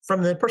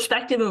 from the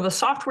perspective of a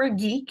software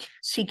geek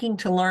seeking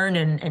to learn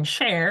and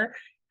share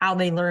how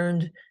they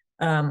learned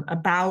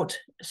about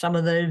some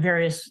of the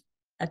various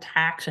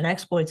attacks and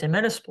exploits in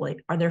Metasploit,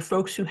 are there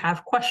folks who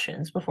have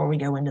questions before we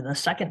go into the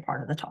second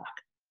part of the talk?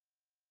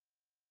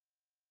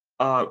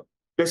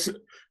 This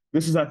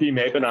is Effie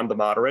Maben. I'm the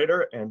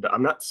moderator, and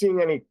I'm not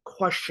seeing any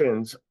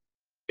questions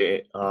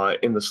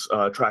in this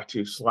Track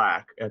 2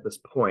 Slack at this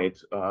point.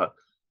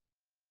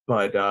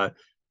 But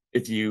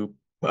if you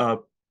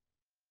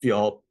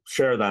all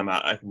share them,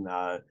 I can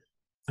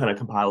kind of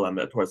compile them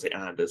towards the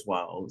end as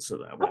well, so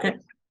that way, okay.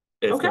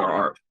 If there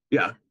are,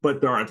 yeah,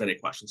 but there aren't any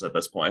questions at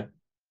this point.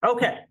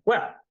 Okay,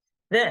 well,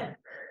 then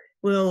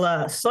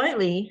we'll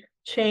slightly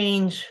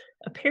change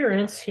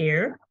appearance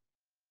here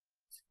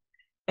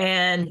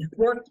and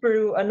work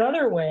through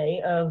another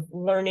way of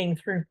learning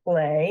through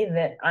play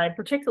that I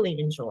particularly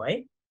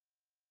enjoy,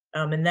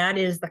 and that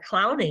is the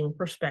clowning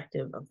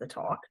perspective of the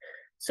talk.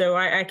 So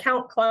I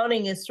count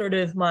clowning as sort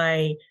of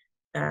my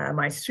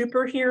my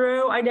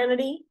superhero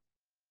identity.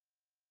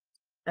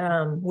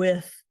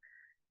 With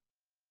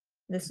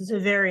this is a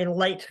very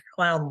light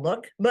clown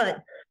look,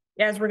 but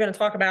as we're going to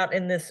talk about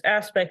in this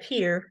aspect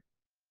here,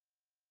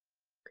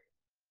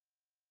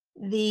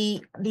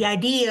 the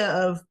idea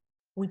of,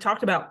 we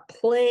talked about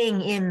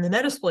playing in the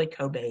Metasploit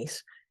code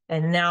base,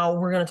 and now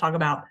we're going to talk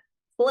about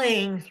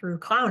playing through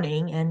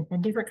clowning and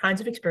different kinds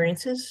of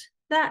experiences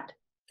that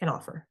can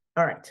offer.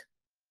 All right.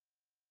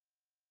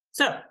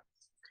 So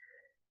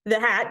the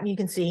hat, you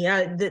can see,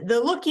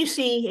 the look you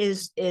see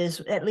is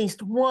at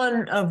least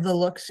one of the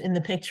looks in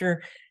the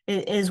picture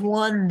is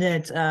one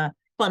that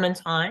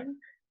Clementine,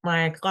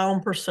 my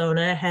clown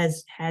persona,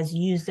 has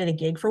used at a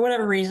gig. For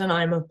whatever reason,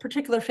 I'm a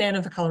particular fan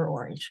of the color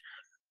orange.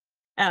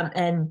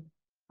 And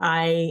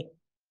I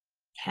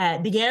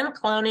began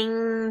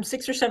clowning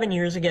 6 or 7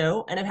 years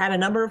ago, and I've had a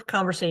number of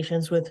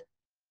conversations with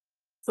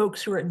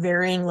folks who are at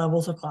varying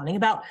levels of clowning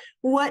about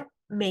what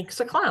makes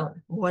a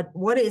clown.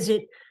 What is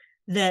it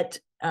that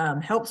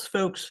helps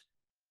folks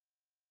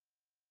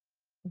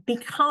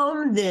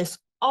become this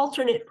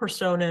alternate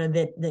persona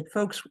that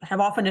folks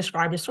have often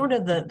described as sort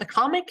of the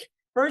comic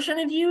version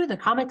of you, the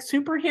comic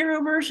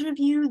superhero version of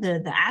you,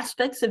 the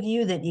aspects of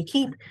you that you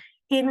keep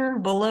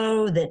hidden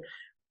below, that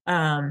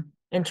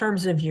in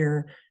terms of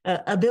your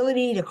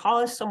ability to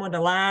cause someone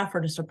to laugh or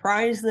to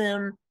surprise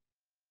them.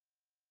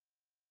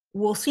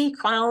 We'll see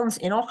clowns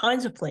in all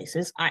kinds of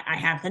places. I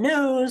have the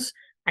nose,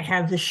 I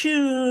have the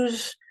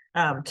shoes.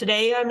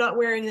 Today I'm not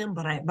wearing them,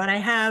 but I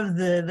have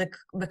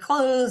the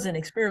clothes and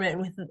experiment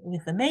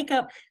with the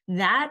makeup.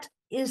 That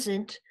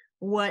isn't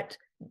what,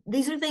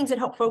 these are things that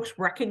help folks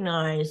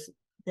recognize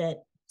that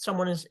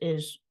someone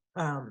is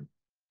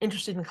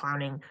interested in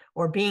clowning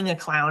or being a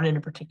clown in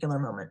a particular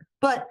moment.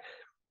 But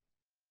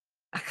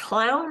a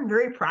clown,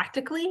 very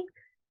practically,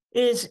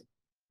 is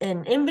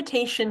an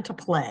invitation to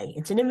play.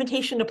 It's an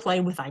invitation to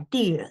play with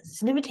ideas.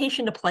 It's an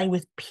invitation to play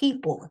with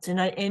people. It's an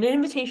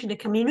invitation to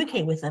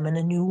communicate with them in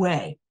a new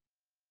way.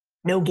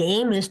 No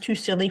game is too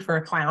silly for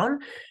a clown.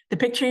 The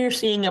picture you're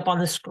seeing up on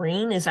the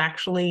screen is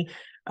actually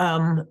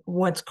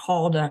what's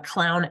called a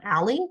clown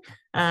alley.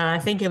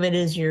 Think of it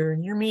as your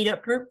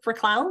meetup group for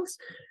clowns.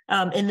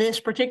 In this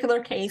particular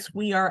case,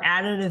 we are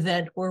at an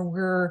event where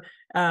we're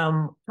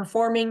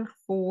performing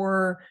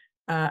for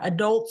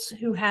adults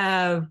who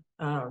have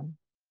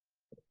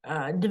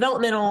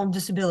developmental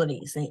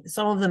disabilities.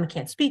 Some of them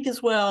can't speak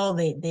as well.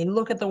 They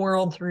look at the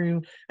world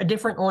through a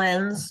different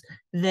lens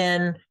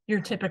than your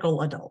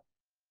typical adult.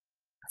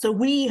 So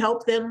we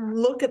help them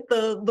look at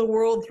the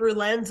world through a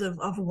lens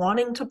of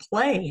wanting to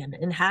play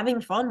and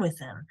having fun with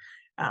them.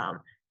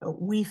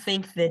 We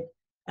think that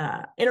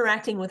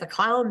interacting with a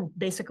clown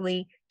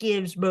basically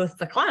gives both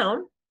the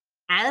clown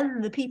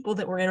and the people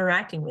that we're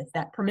interacting with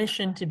that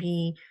permission to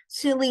be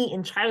silly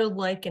and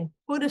childlike and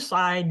put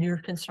aside your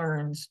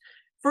concerns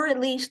for at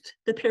least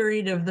the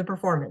period of the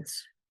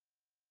performance.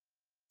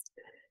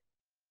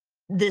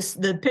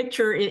 The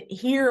picture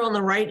here on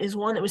the right is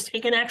one that was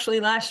taken actually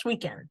last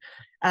weekend.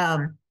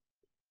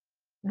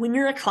 When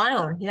you're a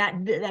clown,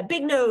 that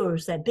big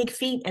nose, that big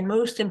feet, and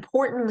most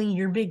importantly,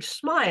 your big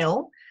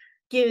smile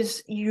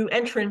gives you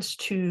entrance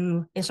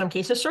to, in some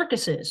cases,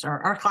 circuses.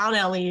 Our clown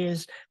alley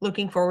is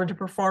looking forward to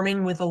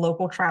performing with a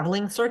local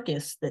traveling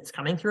circus that's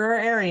coming through our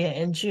area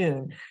in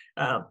June.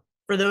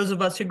 For those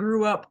of us who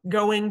grew up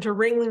going to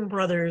Ringling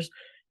Brothers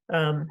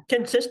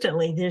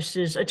consistently, this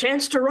is a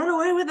chance to run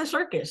away with a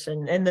circus.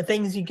 And the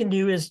things you can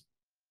do is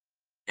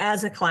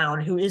as a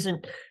clown who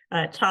isn't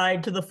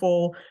tied to the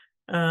full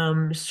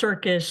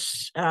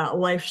circus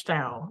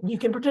lifestyle. You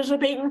can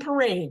participate in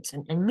parades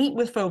and meet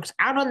with folks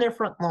out on their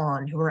front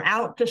lawn who are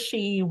out to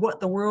see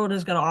what the world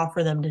is going to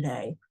offer them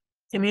today.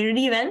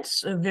 Community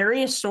events of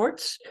various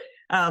sorts.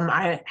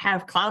 I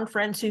have clown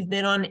friends who've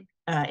been on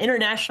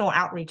international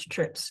outreach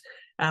trips,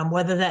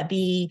 whether that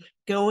be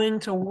going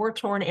to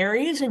war-torn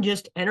areas and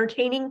just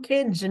entertaining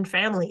kids and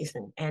families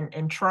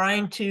and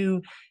trying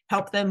to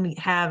help them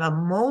have a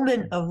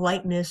moment of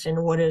lightness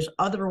in what is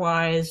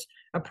otherwise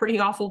a pretty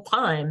awful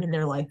time in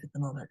their life at the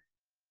moment.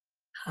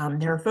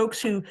 There are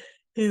folks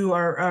who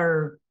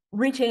are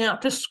reaching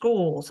out to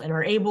schools and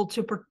are able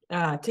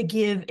to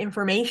give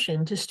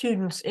information to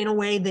students in a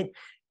way that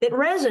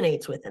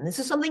resonates with them. This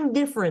is something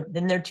different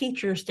than their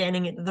teacher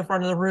standing at the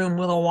front of the room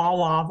with a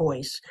wah-wah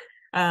voice.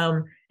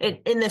 In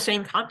the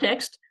same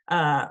context,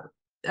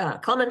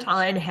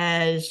 Clementine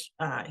has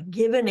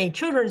given a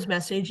children's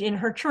message in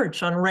her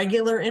church on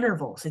regular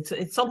intervals.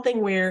 It's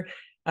something where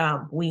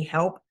we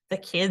help the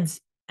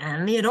kids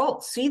and the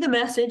adults see the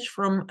message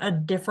from a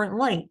different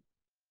light.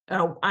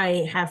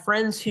 I have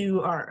friends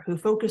who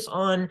focus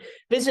on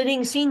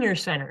visiting senior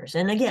centers,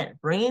 and again,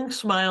 bringing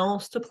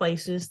smiles to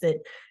places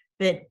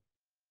that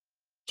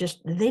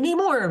just they need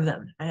more of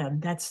them.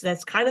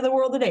 That's kind of the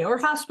world today, or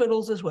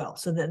hospitals as well.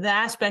 So the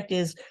aspect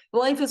is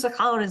life as a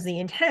clown is the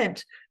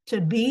intent to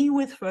be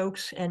with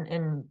folks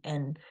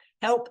and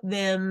help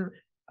them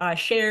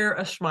share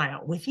a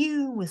smile with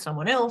you, with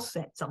someone else,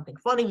 at something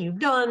funny you've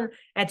done,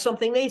 at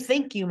something they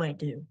think you might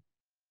do.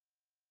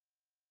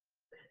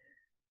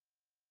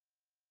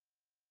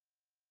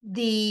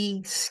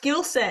 The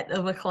skill set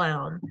of a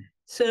clown.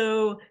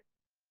 So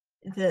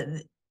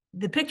the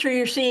picture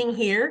you're seeing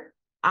here,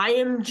 I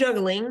am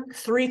juggling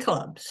 3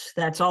 clubs.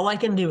 That's all I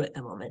can do at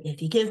the moment.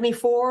 If you give me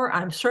 4,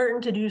 I'm certain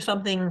to do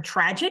something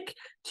tragic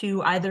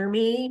to either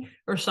me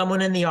or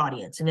someone in the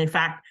audience. And in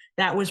fact,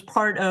 that was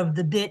part of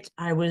the bit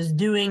I was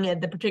doing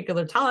at the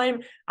particular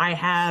time. I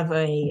have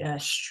a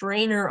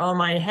strainer on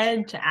my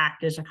head to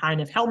act as a kind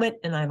of helmet,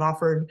 and I've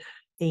offered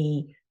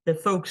the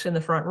folks in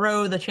the front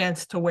row the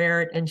chance to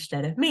wear it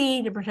instead of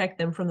me to protect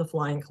them from the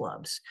flying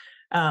clubs.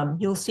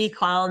 You'll see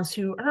clowns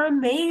who are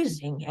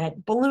amazing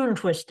at balloon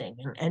twisting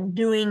and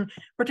doing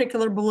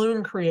particular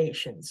balloon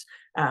creations.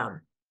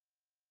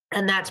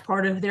 And that's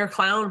part of their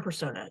clown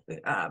persona.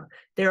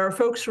 There are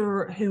folks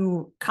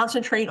who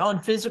concentrate on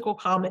physical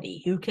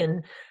comedy, who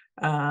can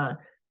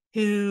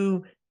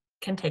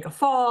take a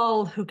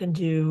fall, who can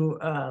do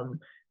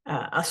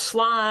a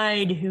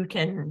slide, who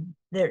can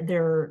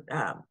their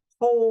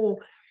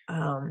whole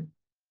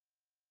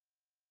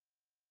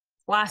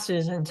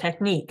classes and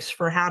techniques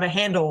for how to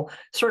handle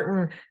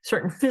certain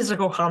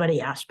physical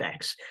comedy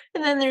aspects.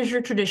 And then there's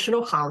your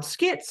traditional clown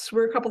skits,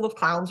 where a couple of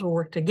clowns will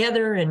work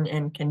together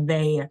and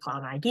convey a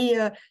clown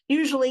idea.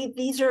 Usually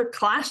these are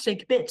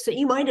classic bits that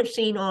you might have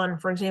seen on,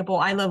 for example,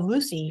 I Love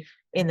Lucy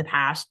in the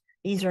past.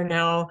 These are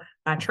now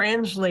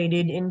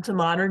translated into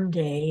modern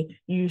day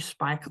use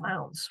by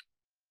clowns.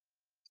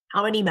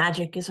 Comedy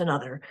magic is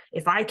another.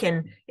 If I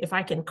can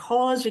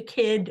cause a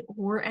kid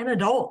or an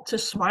adult to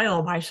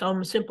smile by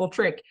some simple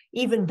trick,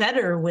 even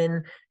better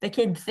when the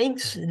kid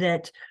thinks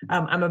that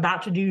I'm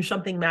about to do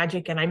something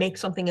magic and I make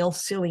something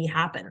else silly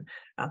happen.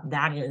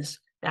 That is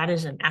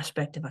an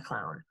aspect of a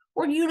clown.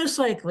 Or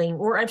unicycling,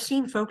 or I've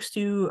seen folks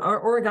do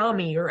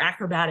origami or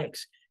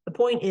acrobatics. The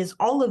point is,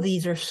 all of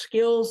these are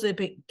skills that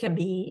can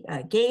be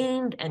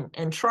gained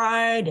and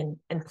tried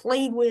and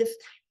played with.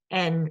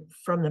 And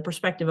from the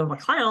perspective of a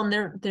clown,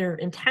 their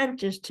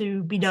intent is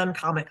to be done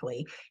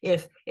comically.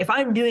 If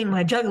I'm doing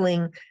my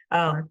juggling,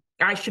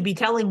 I should be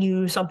telling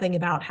you something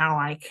about how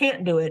I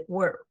can't do it,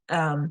 or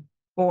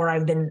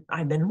I've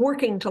been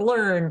working to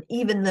learn,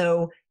 even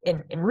though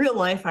in real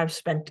life I've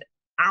spent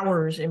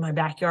hours in my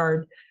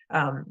backyard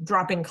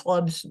dropping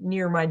clubs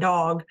near my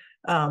dog,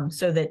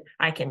 so that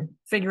I can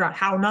figure out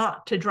how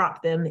not to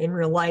drop them in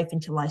real life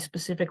until I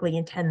specifically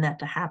intend that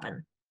to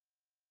happen.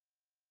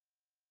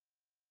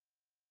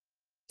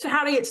 So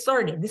how to get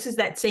started? This is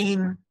that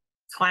same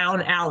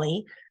clown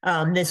alley.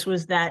 This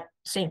was that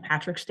St.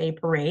 Patrick's Day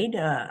parade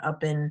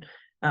up in,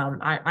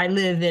 I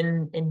live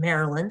in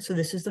Maryland, so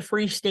this is the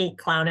Free State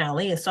Clown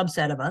Alley, a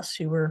subset of us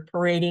who were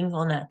parading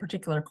on that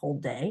particular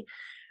cold day.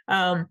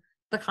 The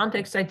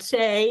context, I'd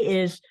say,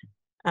 is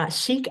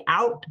seek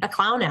out a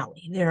clown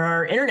alley. There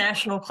are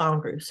international clown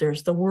groups.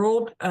 There's the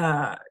World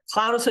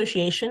Clown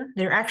Association.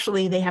 They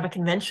have a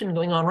convention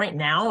going on right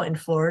now in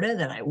Florida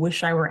that I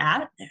wish I were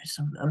at. There's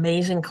some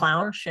amazing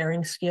clowns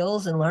sharing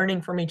skills and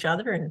learning from each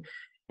other and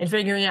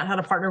figuring out how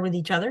to partner with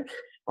each other.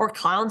 Or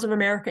Clowns of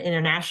America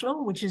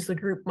International, which is the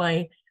group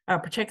my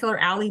particular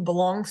alley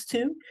belongs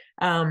to.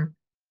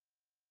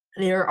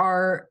 There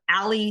are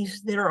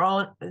alleys that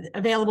are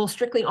available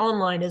strictly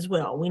online as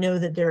well. We know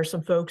that there are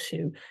some folks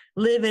who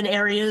live in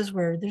areas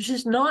where there's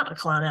just not a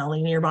clown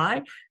alley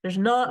nearby. There's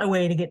not a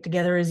way to get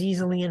together as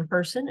easily in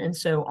person. And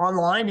so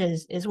online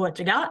is what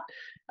you got.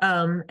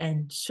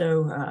 And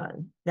so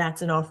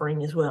that's an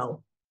offering as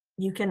well.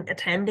 You can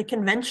attend a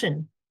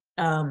convention,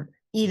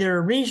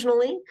 either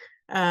regionally.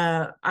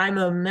 I'm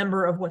a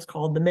member of what's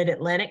called the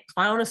Mid-Atlantic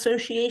Clown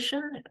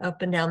Association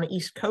up and down the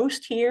East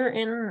Coast here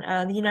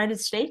in the United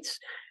States.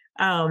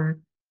 There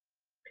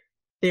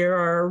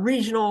are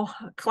regional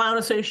clown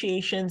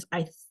associations,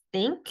 I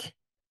think.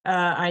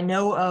 I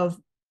know of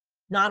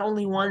not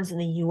only ones in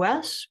the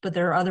US, but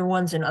there are other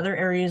ones in other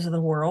areas of the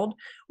world.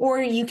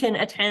 Or you can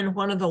attend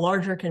one of the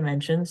larger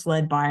conventions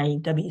led by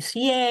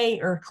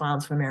WCA or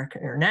Clowns of America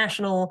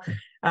International.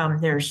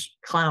 There's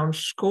clown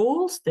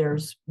schools.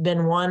 There's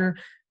been one,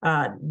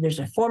 there's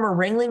a former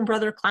Ringling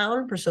Brother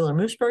clown, Priscilla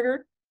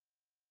Moosberger,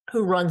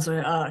 who runs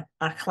a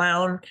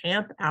clown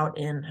camp out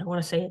in, I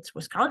want to say it's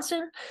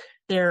Wisconsin.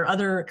 There are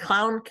other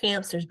clown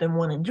camps. There's been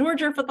one in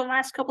Georgia for the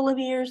last couple of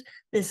years.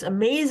 This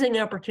amazing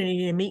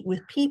opportunity to meet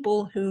with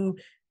people who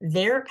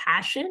their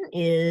passion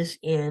is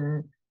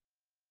in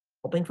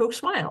helping folks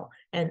smile.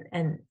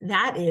 And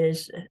that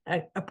is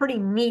a pretty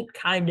neat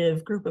kind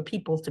of group of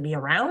people to be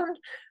around,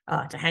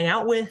 to hang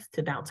out with,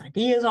 to bounce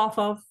ideas off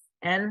of,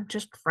 and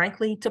just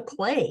frankly, to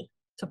play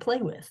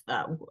with.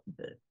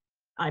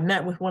 I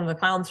met with one of the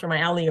clowns from my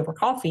alley over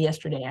coffee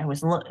yesterday. I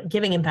was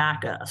giving him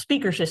back a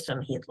speaker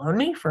system he had loaned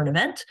me for an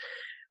event.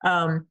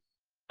 The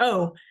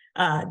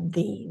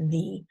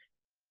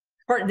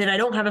part that I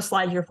don't have a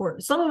slide here for,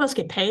 some of us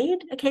get paid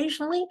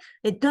occasionally.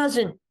 It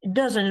doesn't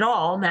at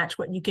all match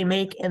what you can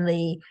make in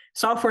the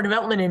software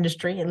development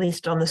industry, at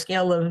least on the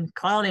scale of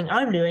clowning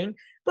I'm doing.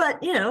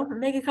 But, you know,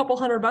 make a couple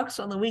 $100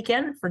 on the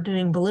weekend for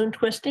doing balloon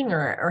twisting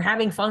or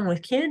having fun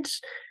with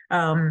kids.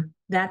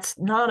 That's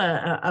not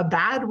a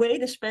bad way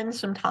to spend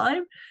some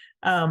time.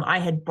 I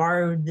had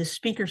borrowed this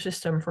speaker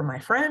system from my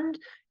friend,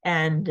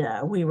 and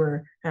I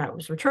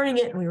was returning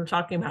it, and we were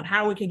talking about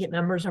how we could get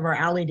members of our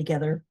alley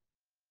together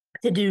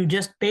to do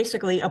just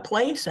basically a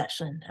play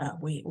session.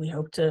 We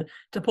hope to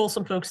pull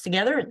some folks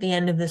together at the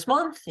end of this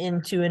month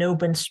into an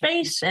open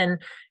space and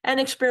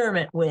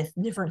experiment with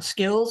different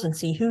skills and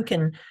see who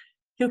can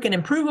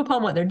improve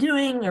upon what they're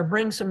doing or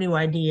bring some new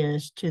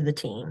ideas to the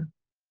team.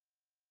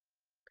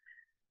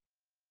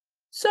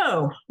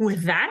 So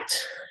with that,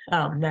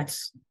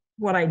 that's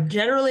what I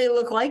generally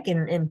look like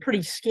in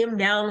pretty skimmed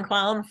down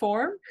clown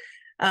form.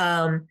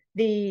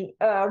 The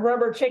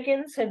rubber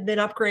chickens have been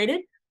upgraded.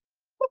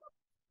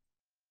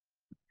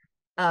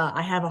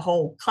 I have a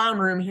whole clown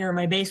room here in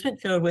my basement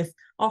filled with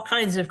all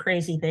kinds of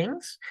crazy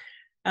things.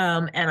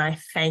 And I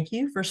thank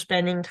you for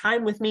spending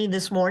time with me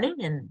this morning,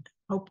 and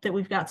hope that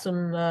we've got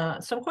some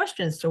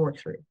questions to work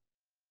through.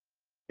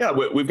 Yeah,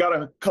 we've got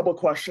a couple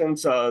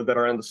questions that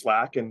are in the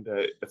Slack, and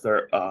if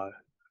they're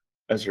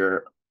as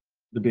you're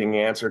being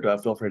answered,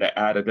 feel free to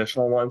add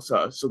additional ones.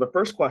 So the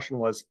first question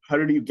was, how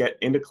did you get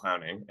into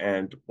clowning?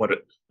 And I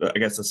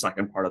guess the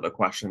second part of the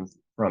question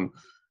from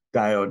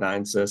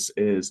Dio9sis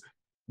is,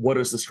 what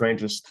is the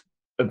strangest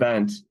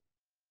event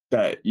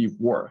that you've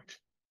worked?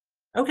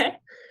 Okay,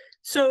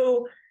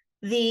 so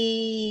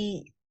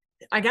I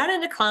got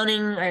into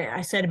clowning,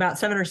 I said about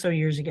 7 or so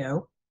years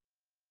ago.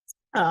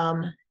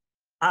 I'm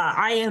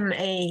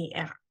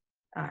a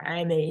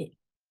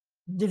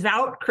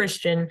devout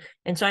Christian,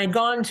 and so I had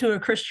gone to a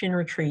Christian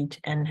retreat,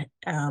 and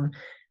I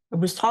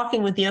was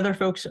talking with the other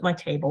folks at my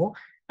table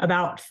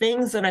about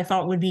things that I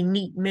thought would be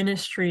neat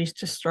ministries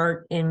to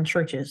start in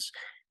churches.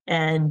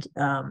 And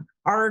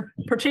our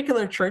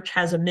particular church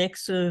has a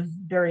mix of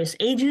various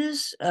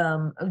ages,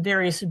 of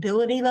various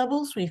ability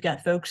levels. We've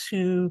got folks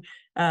who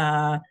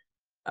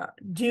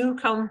do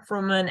come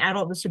from an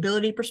adult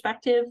disability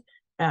perspective.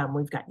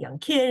 We've got young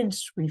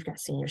kids, we've got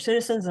senior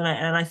citizens, and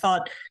I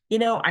thought, you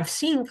know, I've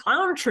seen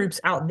clown troops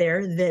out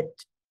there that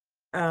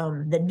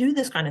do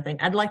this kind of thing.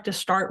 I'd like to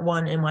start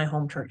one in my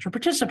home church, or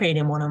participate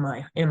in one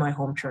in my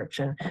home church,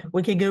 and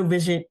we could go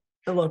visit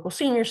the local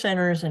senior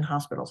centers and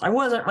hospitals. I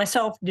wasn't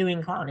myself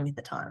doing clowning at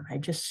the time.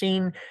 I'd just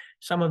seen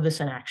some of this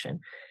in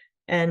action,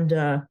 and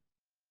the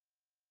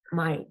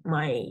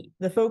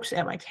folks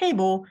at my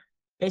table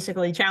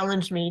basically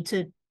challenged me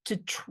to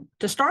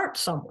start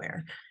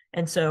somewhere.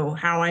 And so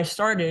how I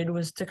started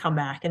was to come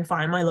back and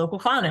find my local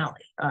clown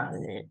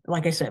alley.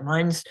 Like I said,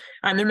 I'm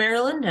in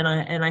Maryland,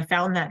 and I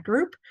found that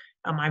group.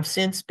 I've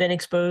since been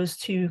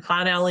exposed to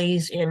clown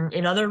alleys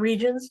in other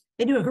regions.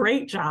 They do a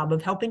great job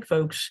of helping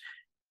folks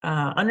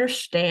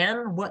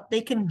understand what they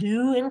can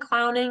do in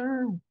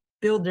clowning,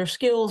 build their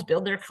skills,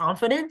 build their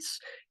confidence,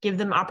 give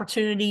them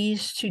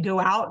opportunities to go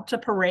out to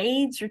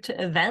parades or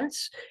to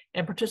events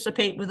and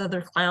participate with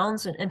other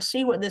clowns and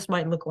see what this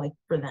might look like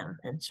for them.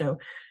 And so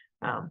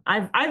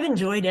I've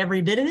enjoyed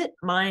every bit of it.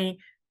 I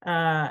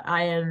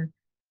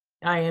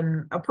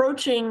am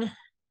approaching.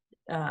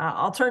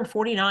 I'll turn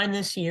 49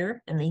 this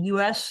year. In the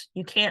U.S.,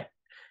 you can't.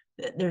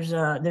 There's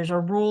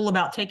a rule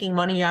about taking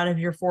money out of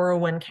your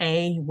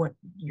 401k,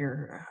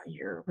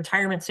 your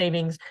retirement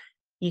savings.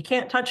 You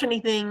can't touch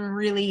anything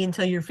really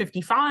until you're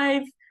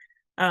 55.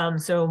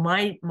 So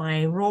my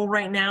role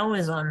right now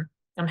is I'm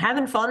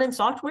having fun in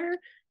software,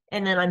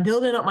 and then I'm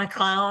building up my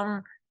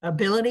clown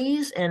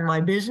abilities and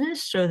my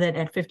business so that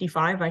at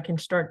 55 I can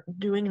start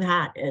doing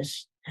that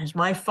as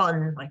my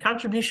fun, my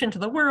contribution to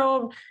the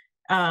world,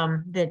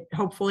 that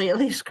hopefully at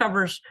least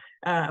covers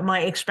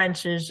my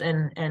expenses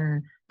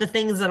and the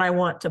things that I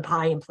want to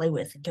buy and play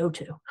with and go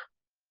to.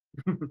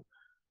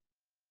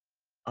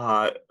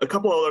 A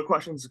couple other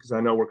questions because I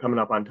know we're coming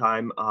up on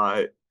time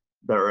that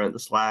are in the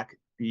Slack.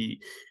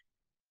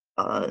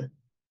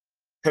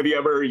 Have you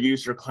ever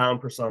used your clown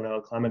persona,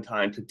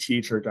 Clementine, to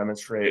teach or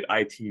demonstrate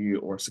IT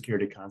or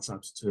security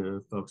concepts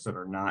to folks that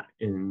are not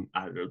in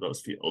either of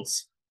those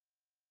fields?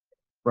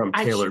 From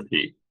Taylor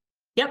P.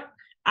 Yep.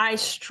 I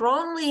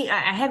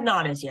have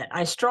not as yet.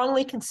 I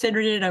strongly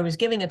considered it. I was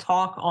giving a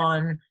talk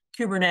on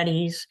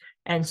Kubernetes.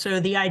 And so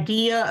the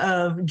idea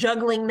of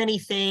juggling many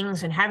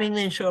things and having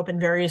them show up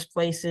in various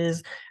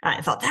places,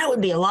 I thought that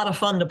would be a lot of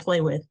fun to play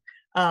with.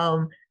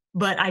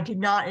 But I did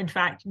not, in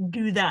fact,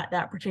 do that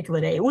particular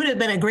day. It would have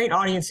been a great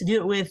audience to do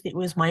it with. It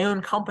was my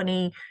own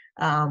company.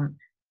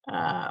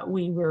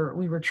 We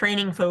were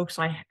training folks.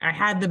 I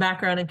had the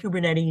background in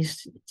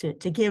Kubernetes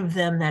to give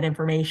them that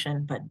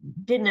information, but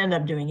didn't end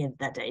up doing it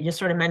that day. Just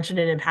sort of mentioned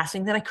it in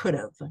passing that I could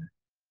have.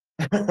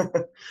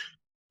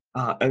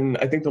 And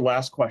I think the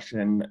last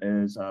question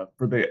is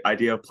for the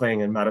idea of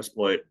playing in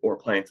Metasploit or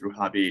playing through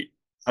hobby.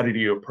 How did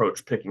you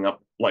approach picking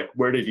up? Like,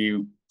 where did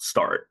you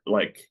start?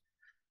 Like,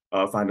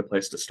 find a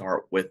place to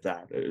start with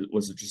that?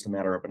 Was it just a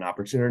matter of an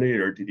opportunity,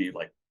 or did you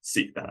like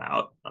seek that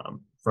out?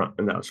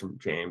 And that was from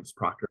James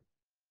Proctor.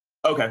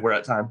 Okay, we're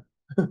at time.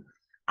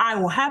 I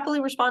will happily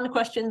respond to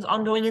questions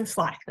ongoing in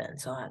Slack then.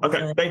 So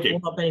okay, thank you.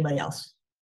 Help anybody else.